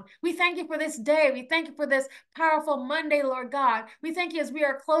around. We thank you for this day. We thank you for this powerful Monday, Lord God. We thank you as we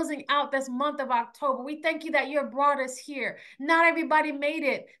are closing out this month of October. We thank you that you have brought us here. Not everybody made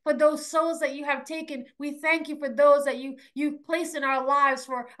it. For those souls that you have taken, we thank you for those that you've placed in our lives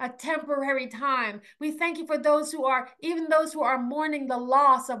for a temporary time. We thank you for those who are, even those who are mourning the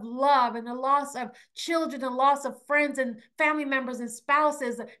loss of love and the loss of children, the loss of friends and family members and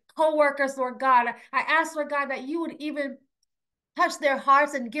spouses, co-workers, Lord God. I ask, Lord God, that you would even touch their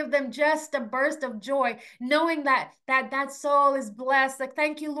hearts and give them just a burst of joy, knowing that soul is blessed. Like,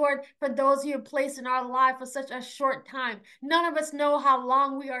 thank you, Lord, for those you have placed in our life for such a short time. None of us know how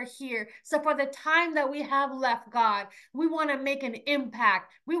long we are here. So for the time that we have left, God, we want to make an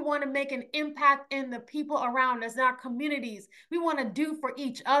impact. We want to make an impact in the people around us, in our communities. We want to do for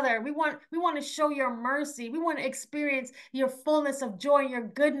each other. We want to show your mercy. We want to experience your fullness of joy and your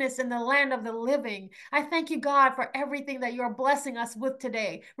goodness in the land of the living. I thank you, God, for everything that you're blessing us with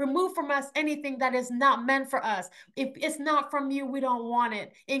today. Remove from us anything that is not meant for us. If it's not from you, we don't want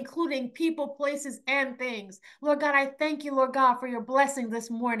it, including people, places, and things. Lord God, I thank you, Lord God, for your blessing this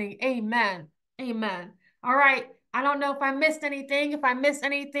morning. Amen. Amen. All right. I don't know if I missed anything. If I missed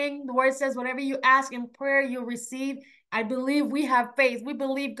anything, the word says, whatever you ask in prayer, you'll receive. I believe we have faith. We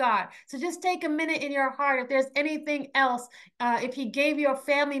believe God. So just take a minute in your heart. If there's anything else, if he gave you a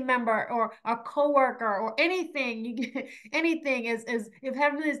family member or a coworker or anything, anything is if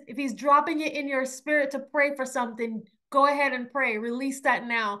heaven is, if he's dropping it in your spirit to pray for something, go ahead and pray. Release that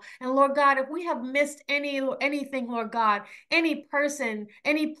now. And Lord God, if we have missed anything, Lord God, any person,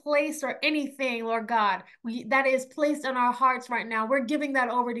 any place, or anything, Lord God, that is placed in our hearts right now, we're giving that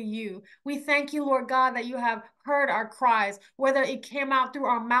over to you. We thank you, Lord God, that you have heard our cries, whether it came out through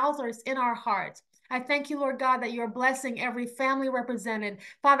our mouth or it's in our hearts. I thank you, Lord God, that you're blessing every family represented.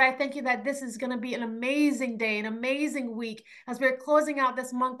 Father, I thank you that this is going to be an amazing day, an amazing week as we're closing out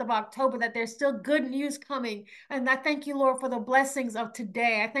this month of October, that there's still good news coming. And I thank you, Lord, for the blessings of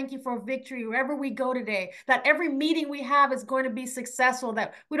today. I thank you for victory wherever we go today, that every meeting we have is going to be successful,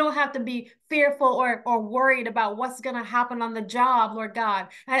 that we don't have to be fearful or worried about what's going to happen on the job, Lord God.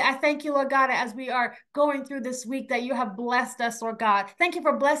 I thank you, Lord God, as we are going through this week, that you have blessed us, Lord God. Thank you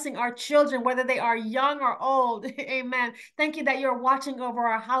for blessing our children, whether they are young or old. Amen. Thank you that you're watching over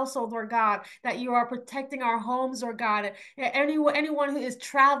our household, Lord God, that you are protecting our homes, Lord God. Anyone who is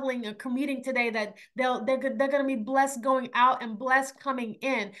traveling or commuting today, that they're going to be blessed going out and blessed coming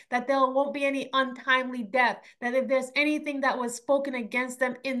in, that there won't be any untimely death, that if there's anything that was spoken against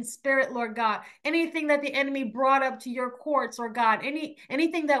them in spirit, Lord God, anything that the enemy brought up to your courts, Lord God,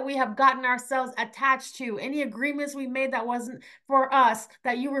 anything that we have gotten ourselves attached to, any agreements we made that wasn't for us,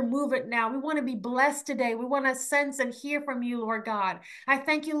 that you remove it now. We want to be blessed today. We want to sense and hear from you, Lord God. I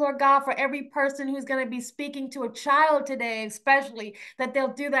thank you, Lord God, for every person who's going to be speaking to a child today, especially, that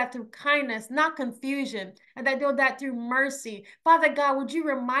they'll do that through kindness, not confusion, and that they'll do that through mercy. Father God, would you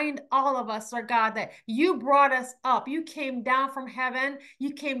remind all of us, Lord God, that you brought us up. You came down from heaven.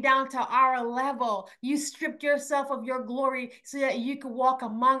 You came down to our level. You stripped yourself of your glory so that you could walk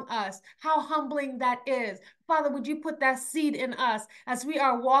among us. How humbling that is. Father, would you put that seed in us as we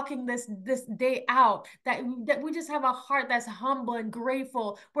are walking this day out, that we just have a heart that's humble and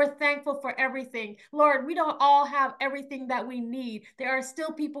grateful. We're thankful for everything. Lord, we don't all have everything that we need. There are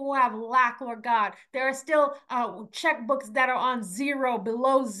still people who have lack, Lord God. There are still checkbooks that are on zero,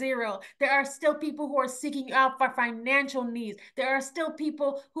 below zero. There are still people who are seeking out for financial needs. There are still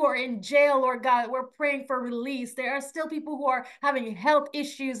people who are in jail, Lord God. We're praying for release. There are still people who are having health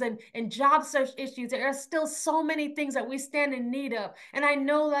issues and job search issues. There are still so many things that we stand in need of. And I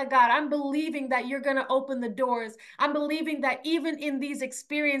know that, God, I'm believing that you're going to open the doors. I'm believing that even in these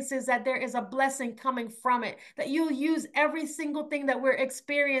experiences, that there is a blessing coming from it, that you'll use every single thing that we're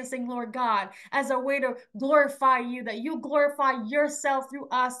experiencing, Lord God, as a way to glorify you, that you glorify yourself through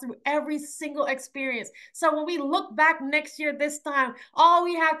us, through every single experience. So when we look back next year, this time, all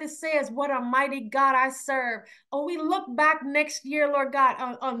we have to say is, what a mighty God I serve. When we look back next year, Lord God,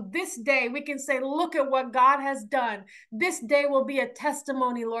 on this day, we can say, look at what God has done. This day will be a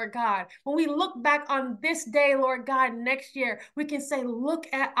testimony, Lord God. When we look back on this day, Lord God, next year, we can say, look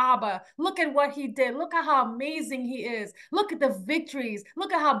at Abba. Look at what he did. Look at how amazing he is. Look at the victories.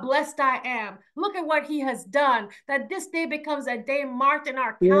 Look at how blessed I am. Look at what he has done. That this day becomes a day marked in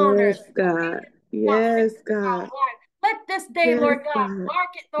our calendars. Yes, God. Yes, God. Let this day, Yes, Lord God, God. mark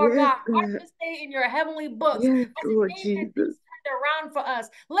it, Lord Yes, God. Mark God. this day in your heavenly books Yes, as a Lord day that Jesus. around for us.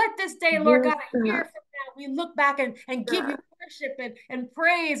 Let this day, Lord God, a year from now, we look back and give you worship and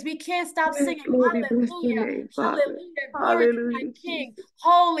praise. We can't stop singing hallelujah, hallelujah, glory to my King.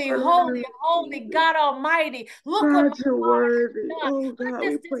 Holy, holy, holy God Almighty. Look what my Father has done.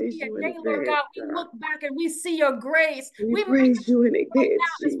 Let this be a day, Lord God, we look back and we see your grace. We praise you in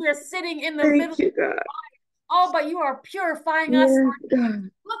advance, as we're sitting in the middle of you, God. Oh, but you are purifying us, Lord God.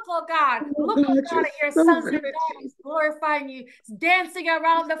 Look, oh God, look, oh God, at your sons and daughters glorifying you, dancing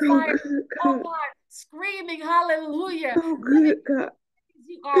around the fire. Oh God, screaming hallelujah. So good, God.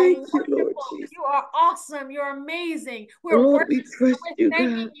 You are wonderful. You are awesome. You're amazing. We're we trust you,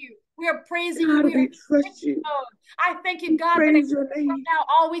 thanking God. you. We are praising you. We trust you. I thank you, God, that from now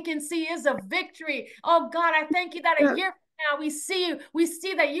all we can see is a victory. Oh God, I thank you that a year now we see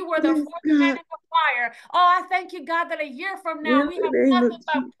that you were the fourth man in the fire. Oh, I thank you, God, that a year from now we have nothing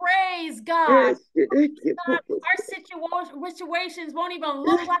but praise, God. God, our situations won't even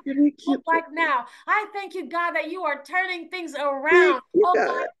look like they look like now. I thank you, God, that you are turning things around. Oh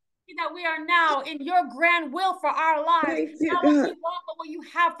God, that we are now in your grand will for our lives. Not what we want, but what you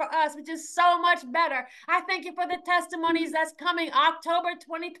have for us, which is so much better. I thank you for the testimonies that's coming October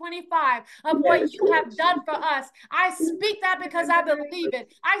 2025 of what you have done for us. I speak that because I believe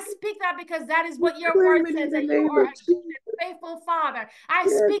it. I speak that because that is what your word says, that you are a faithful Father. I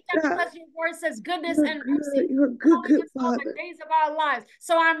speak that because your word says goodness and mercy. You're good Father. The days of our lives.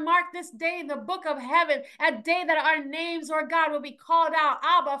 So I mark this day in the book of heaven, a day that our names, Lord God, will be called out.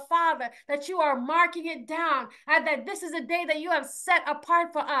 Abba, Father, that you are marking it down, and that this is a day that you have set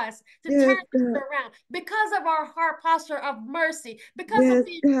apart for us to turn things around because of our heart posture of mercy, because of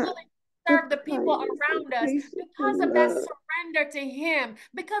being willing to serve the people around us, because of that surrender to him,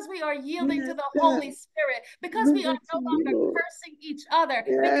 because we are yielding to the Holy Spirit, because we are no longer cursing each other,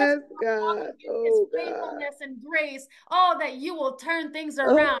 because we are walking in his faithfulness and grace. Oh, that you will turn things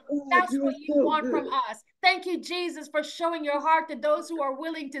around. That's what you want from us. Thank you, Jesus, for showing your heart to those who are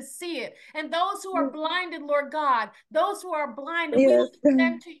willing to see it. And those who are blinded, Lord God, those who are blinded, we leave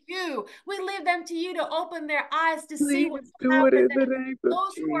them to you. We leave them to you to open their eyes to see what's happening.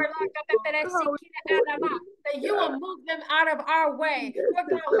 Those who are like that you will move them out of our way. Lord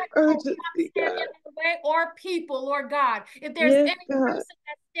God, let us not stand in the way or people, Lord God. If there's any person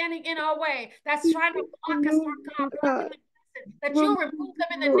that's standing in our way, that's trying to block us, Lord God, that you'll remove them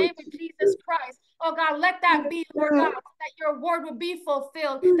in the name of Jesus Christ. Oh God, let that be, Lord God, that your word will be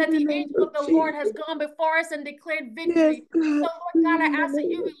fulfilled, that the angel of the Lord has gone before us and declared victory. So, Lord God, I ask that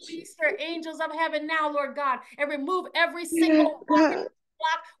you release your angels of heaven now, Lord God, and remove every single block,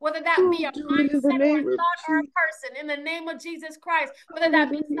 whether that be a mindset or a thought or a person, in the name of Jesus Christ, whether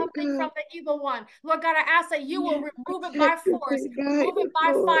that be something from the evil one. Lord God, I ask that you will remove it by force, remove it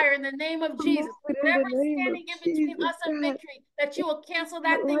by fire in the name of Jesus. Whatever is standing in between us and victory, that you will cancel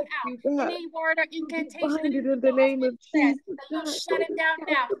that thing out. Any word or incantation, any in the name of Jesus, that you'll shut it down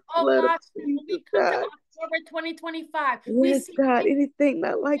now. Oh God, when we come to October 2025, we see anything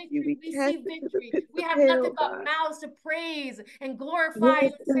not like you, we see victory. We have nothing but mouths to praise and glorify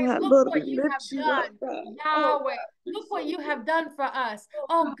you and say, look what you have done, Yahweh. Look what you have done for us.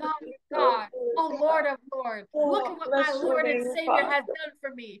 Oh God, God. Oh Lord of Lords. Look at what my Lord and Savior has done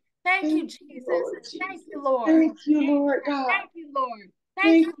for me. Thank you, Jesus. Thank you, Lord. Thank you, Lord God. Thank you, Lord.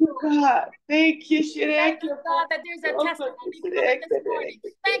 Thank you, God. Thank you, Thank you, God, that there's a testimony coming this morning.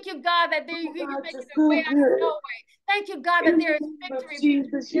 Thank you, God, that there you make it a way out of no way. Thank you, God, that there is victory.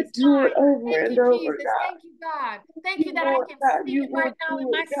 Jesus, you do it over and over, God. Thank you, God. Thank you that I can see it right now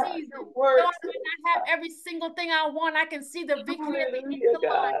in my season. Though I might not have every single thing I want, I can see the victory at the end of the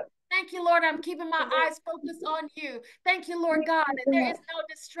line. Thank you, Lord. I'm keeping my eyes focused on you. Thank you, Lord God, that there is no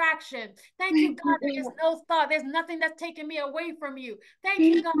distraction. Thank you, God, there is no thought. There's nothing that's taking me away from you. Thank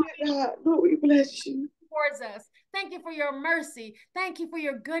you, God. Lord, we bless you. Towards us. Thank you for your mercy. Thank you for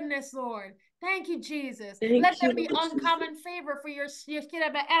your goodness, Lord. Thank you, Jesus. Let there be uncommon favor for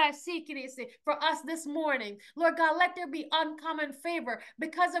for us this morning. Lord God, let there be uncommon favor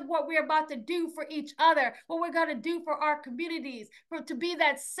because of what we're about to do for each other, what we're going to do for our communities, for to be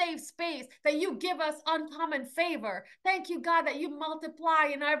that safe space, that you give us uncommon favor. Thank you, God, that you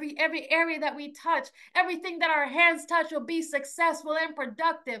multiply in every area that we touch. Everything that our hands touch will be successful and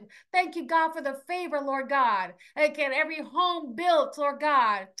productive. Thank you, God, for the favor, Lord God. Again, every home built, Lord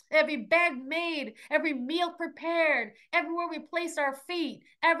God, every bed made, every meal prepared, everywhere we place our feet,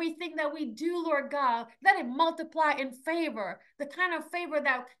 everything that we do, Lord God, let it multiply in favor, the kind of favor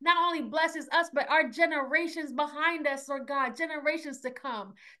that not only blesses us, but our generations behind us, Lord God, generations to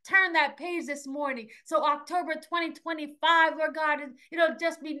come. Turn that page this morning. So October 2025, Lord God, it'll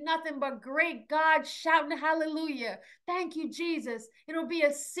just be nothing but great God shouting hallelujah. Thank you, Jesus. It'll be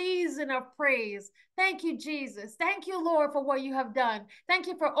a season of praise. Thank you, Jesus. Thank you, Lord, for what you have done. Thank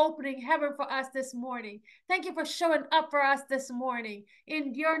you for opening heaven for us this morning. Thank you for showing up for us this morning.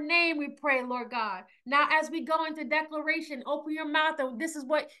 In your name we pray, Lord God. Now, as we go into declaration, open your mouth, and this is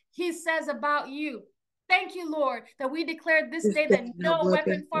what he says about you. Thank you, Lord, that we declare this day that no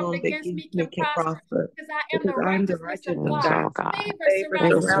weapon formed against me can prosper, because I am the righteousness of God.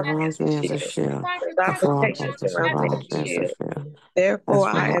 Favor surrounds me as a shield. Thy protection surrounds me as a shield. Therefore,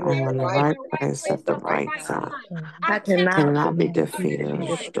 I am in the right place at the right time. I cannot be defeated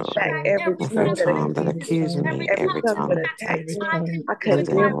or destroyed. Every tongue that accuses me, every tongue that attacks me, I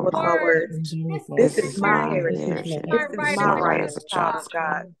condemn with my words. This is my heritage. This is my right as a child of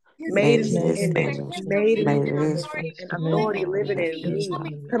God. Made in his image, made in his image, and authority living in me,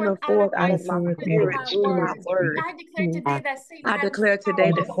 coming forth out of my spirit through my word. I declare today that Satan has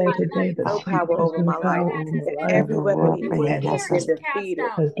no power over my life, that every weapon he has been defeated, that fear is cast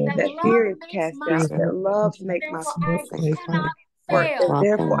out, that love makes my face work, and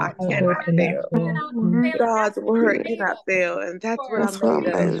therefore I cannot fail. God's word cannot fail, and that's what I'm made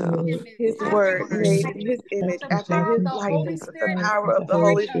of. His word made in his image, after his likeness, with the power of the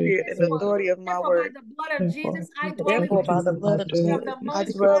Holy Spirit and the authority of my word. Therefore, by the blood of Jesus, I dwell in the secret place of the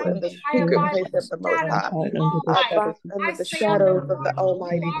Most High. I abide under the shadows of the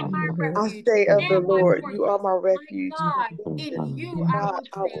Almighty. I say of the Lord, you are my refuge. In God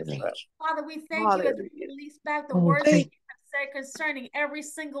I will trust. Father, we thank you as we release back the words that you have said concerning every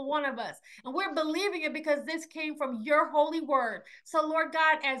single one of us. And we're believing it because this came from your holy word. So, Lord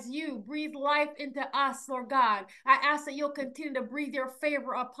God, as you breathe life into us, Lord God, I ask that you'll continue to breathe your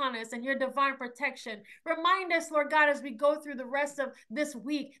favor upon us and your divine protection. Remind us, Lord God, as we go through the rest of this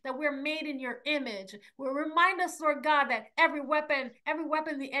week, that we're made in your image. Remind us, Lord God, that every weapon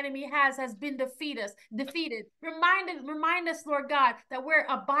the enemy has been defeated. Remind us, Lord God, that we're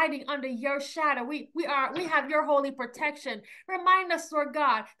abiding under your shadow. We have your holy protection. Remind us, Lord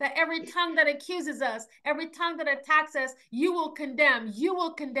God, that every tongue that accuses us, every tongue that attacks us, you will condemn. You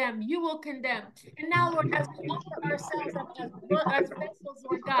will condemn. You will condemn. And now, Lord, as we offer ourselves up as vessels,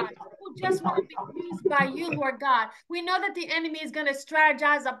 Lord God, who just want to be used by you, Lord God, we know that the enemy is going to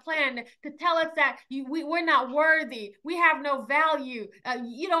strategize a plan to tell us that we're not worthy. We have no value.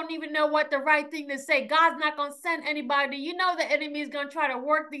 You don't even know what the right thing to say. God's not going to send anybody. You know the enemy is going to try to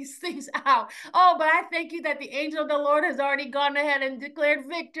work these things out. Oh, but I thank you that the angel of the Lord has already gone ahead and declared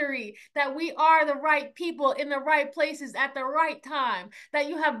victory, that we are the right people in the right places at the right time, that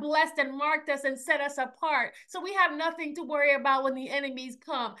you have blessed and marked us and set us apart. So we have nothing to worry about when the enemies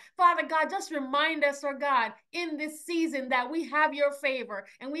come. Father God, just remind us, Lord God, in this season that we have your favor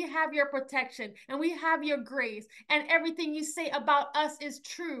and we have your protection and we have your grace, and everything you say about us is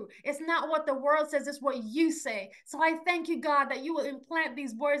true. It's not what the world says, it's what you say. So I thank you, God, that you will implant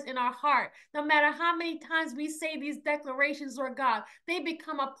these words in our heart. No matter how many times we say these declarations, Lord God, they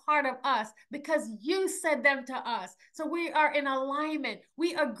become a part of us because you said them to us. So we are in alignment.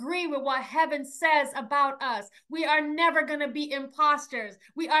 We agree with what heaven says about us. We are never going to be imposters.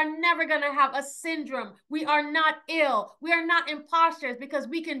 We are never going to have a syndrome. We are not ill. We are not imposters because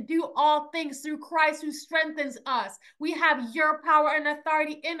we can do all things through Christ who strengthens us. We have your power and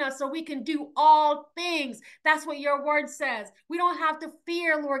authority in us so we can do all things. That's what your word says. We don't have to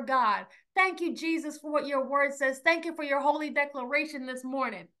fear, Lord God. Thank you, Jesus, for what your word says. Thank you for your holy declaration this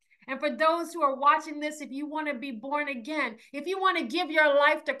morning. And for those who are watching this, if you want to be born again, if you want to give your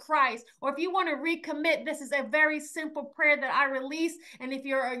life to Christ, or if you want to recommit, this is a very simple prayer that I release. And if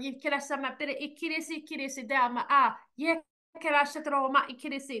you're,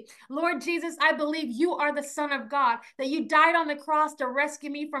 Lord Jesus, I believe you are the Son of God, that you died on the cross to rescue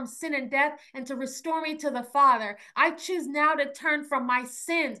me from sin and death and to restore me to the Father. I choose now to turn from my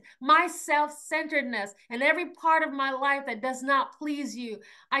sins, my self-centeredness, and every part of my life that does not please you.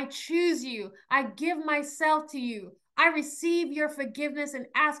 I choose you. I give myself to you. I receive your forgiveness and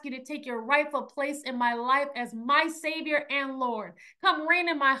ask you to take your rightful place in my life as my Savior and Lord. Come reign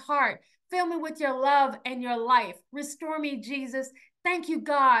in my heart. Fill me with your love and your life. Restore me, Jesus. Thank you,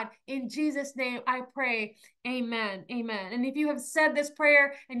 God. In Jesus' name, I pray. Amen. Amen. And if you have said this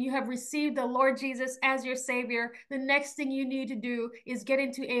prayer and you have received the Lord Jesus as your Savior, the next thing you need to do is get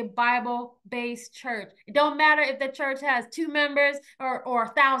into a Bible-based church. It don't matter if the church has 2 members or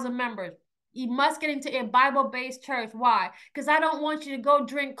 1,000 members. You must get into a Bible-based church. Why? Because I don't want you to go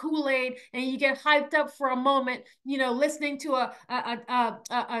drink Kool-Aid and you get hyped up for a moment, you know, listening to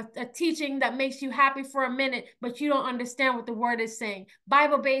a teaching that makes you happy for a minute, but you don't understand what the word is saying.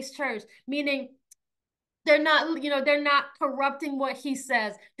 Bible-based church, meaning they're not, you know, they're not corrupting what he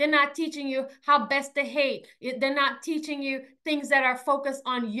says. They're not teaching you how best to hate. They're not teaching you things that are focused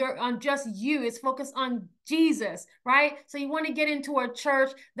on just you. It's focused on Jesus, right? So you want to get into a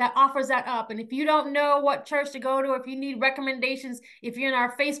church that offers that up. And if you don't know what church to go to, if you need recommendations, if you're in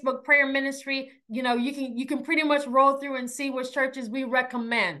our Facebook prayer ministry, you know, you can pretty much roll through and see which churches we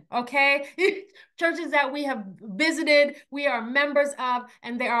recommend, okay? Churches that we have visited, we are members of,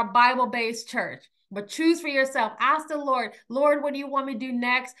 and they are Bible-based church. But choose for yourself. Ask the Lord, Lord, what do you want me to do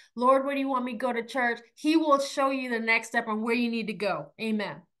next? Lord, where do you want me to go to church? He will show you the next step and where you need to go.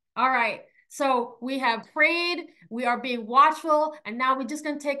 Amen. All right. So we have prayed, we are being watchful, and now we're just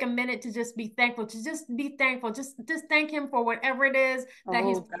going to take a minute to just be thankful, to just be thankful. Just thank him for whatever it is that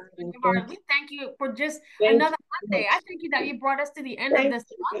he's doing. We thank you for just another Monday. I thank you that you brought us to the end of this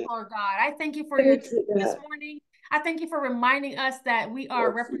month, Lord God. I thank you for your truth this morning. I thank you for reminding us that we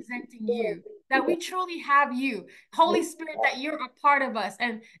are representing you, that we truly have you, Holy Spirit, that you're a part of us,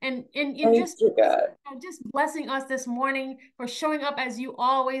 and just blessing us this morning, for showing up as you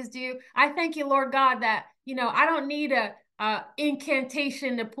always do. I thank you, Lord God, that, you know, I don't need a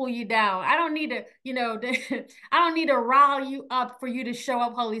incantation to pull you down. I don't need to, you know, I don't need to rile you up for you to show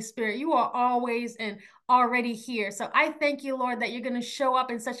up, Holy Spirit. You are always and already here. So I thank you, Lord, that you're going to show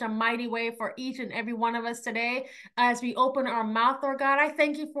up in such a mighty way for each and every one of us today as we open our mouth, Lord God. I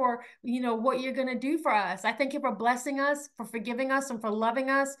thank you for, you know, what you're going to do for us. I thank you for blessing us, for forgiving us, and for loving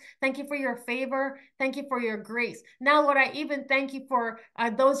us. Thank you for your favor. Thank you for your grace. Now, Lord, I even thank you for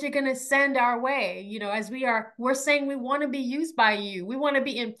those you're going to send our way, you know, as we're saying we want to be used by you. We want to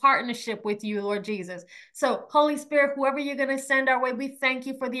be in partnership with you, Lord Jesus. So Holy Spirit, whoever you're going to send our way, we thank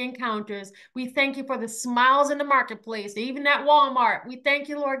you for the encounters. We thank you for the smiles in the marketplace, even at Walmart. We thank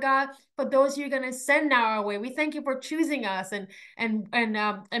you, Lord God, for those you're going to send now our way. We thank you for choosing us and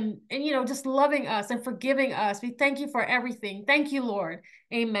you know, just loving us and forgiving us. We thank you for everything. Thank you, Lord.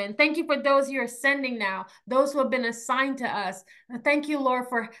 Amen. Thank you for those you're sending now, those who have been assigned to us. Thank you, Lord,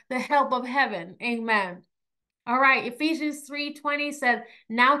 for the help of heaven. Amen. All right. Ephesians 3:20 says,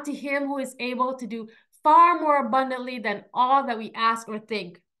 now to him who is able to do far more abundantly than all that we ask or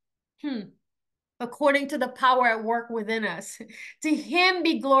think. According to the power at work within us. To him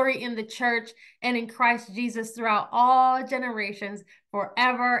be glory in the church and in Christ Jesus throughout all generations,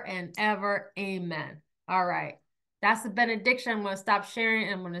 forever and ever. Amen. All right. That's the benediction. I'm going to stop sharing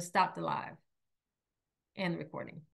and I'm going to stop the live and recording.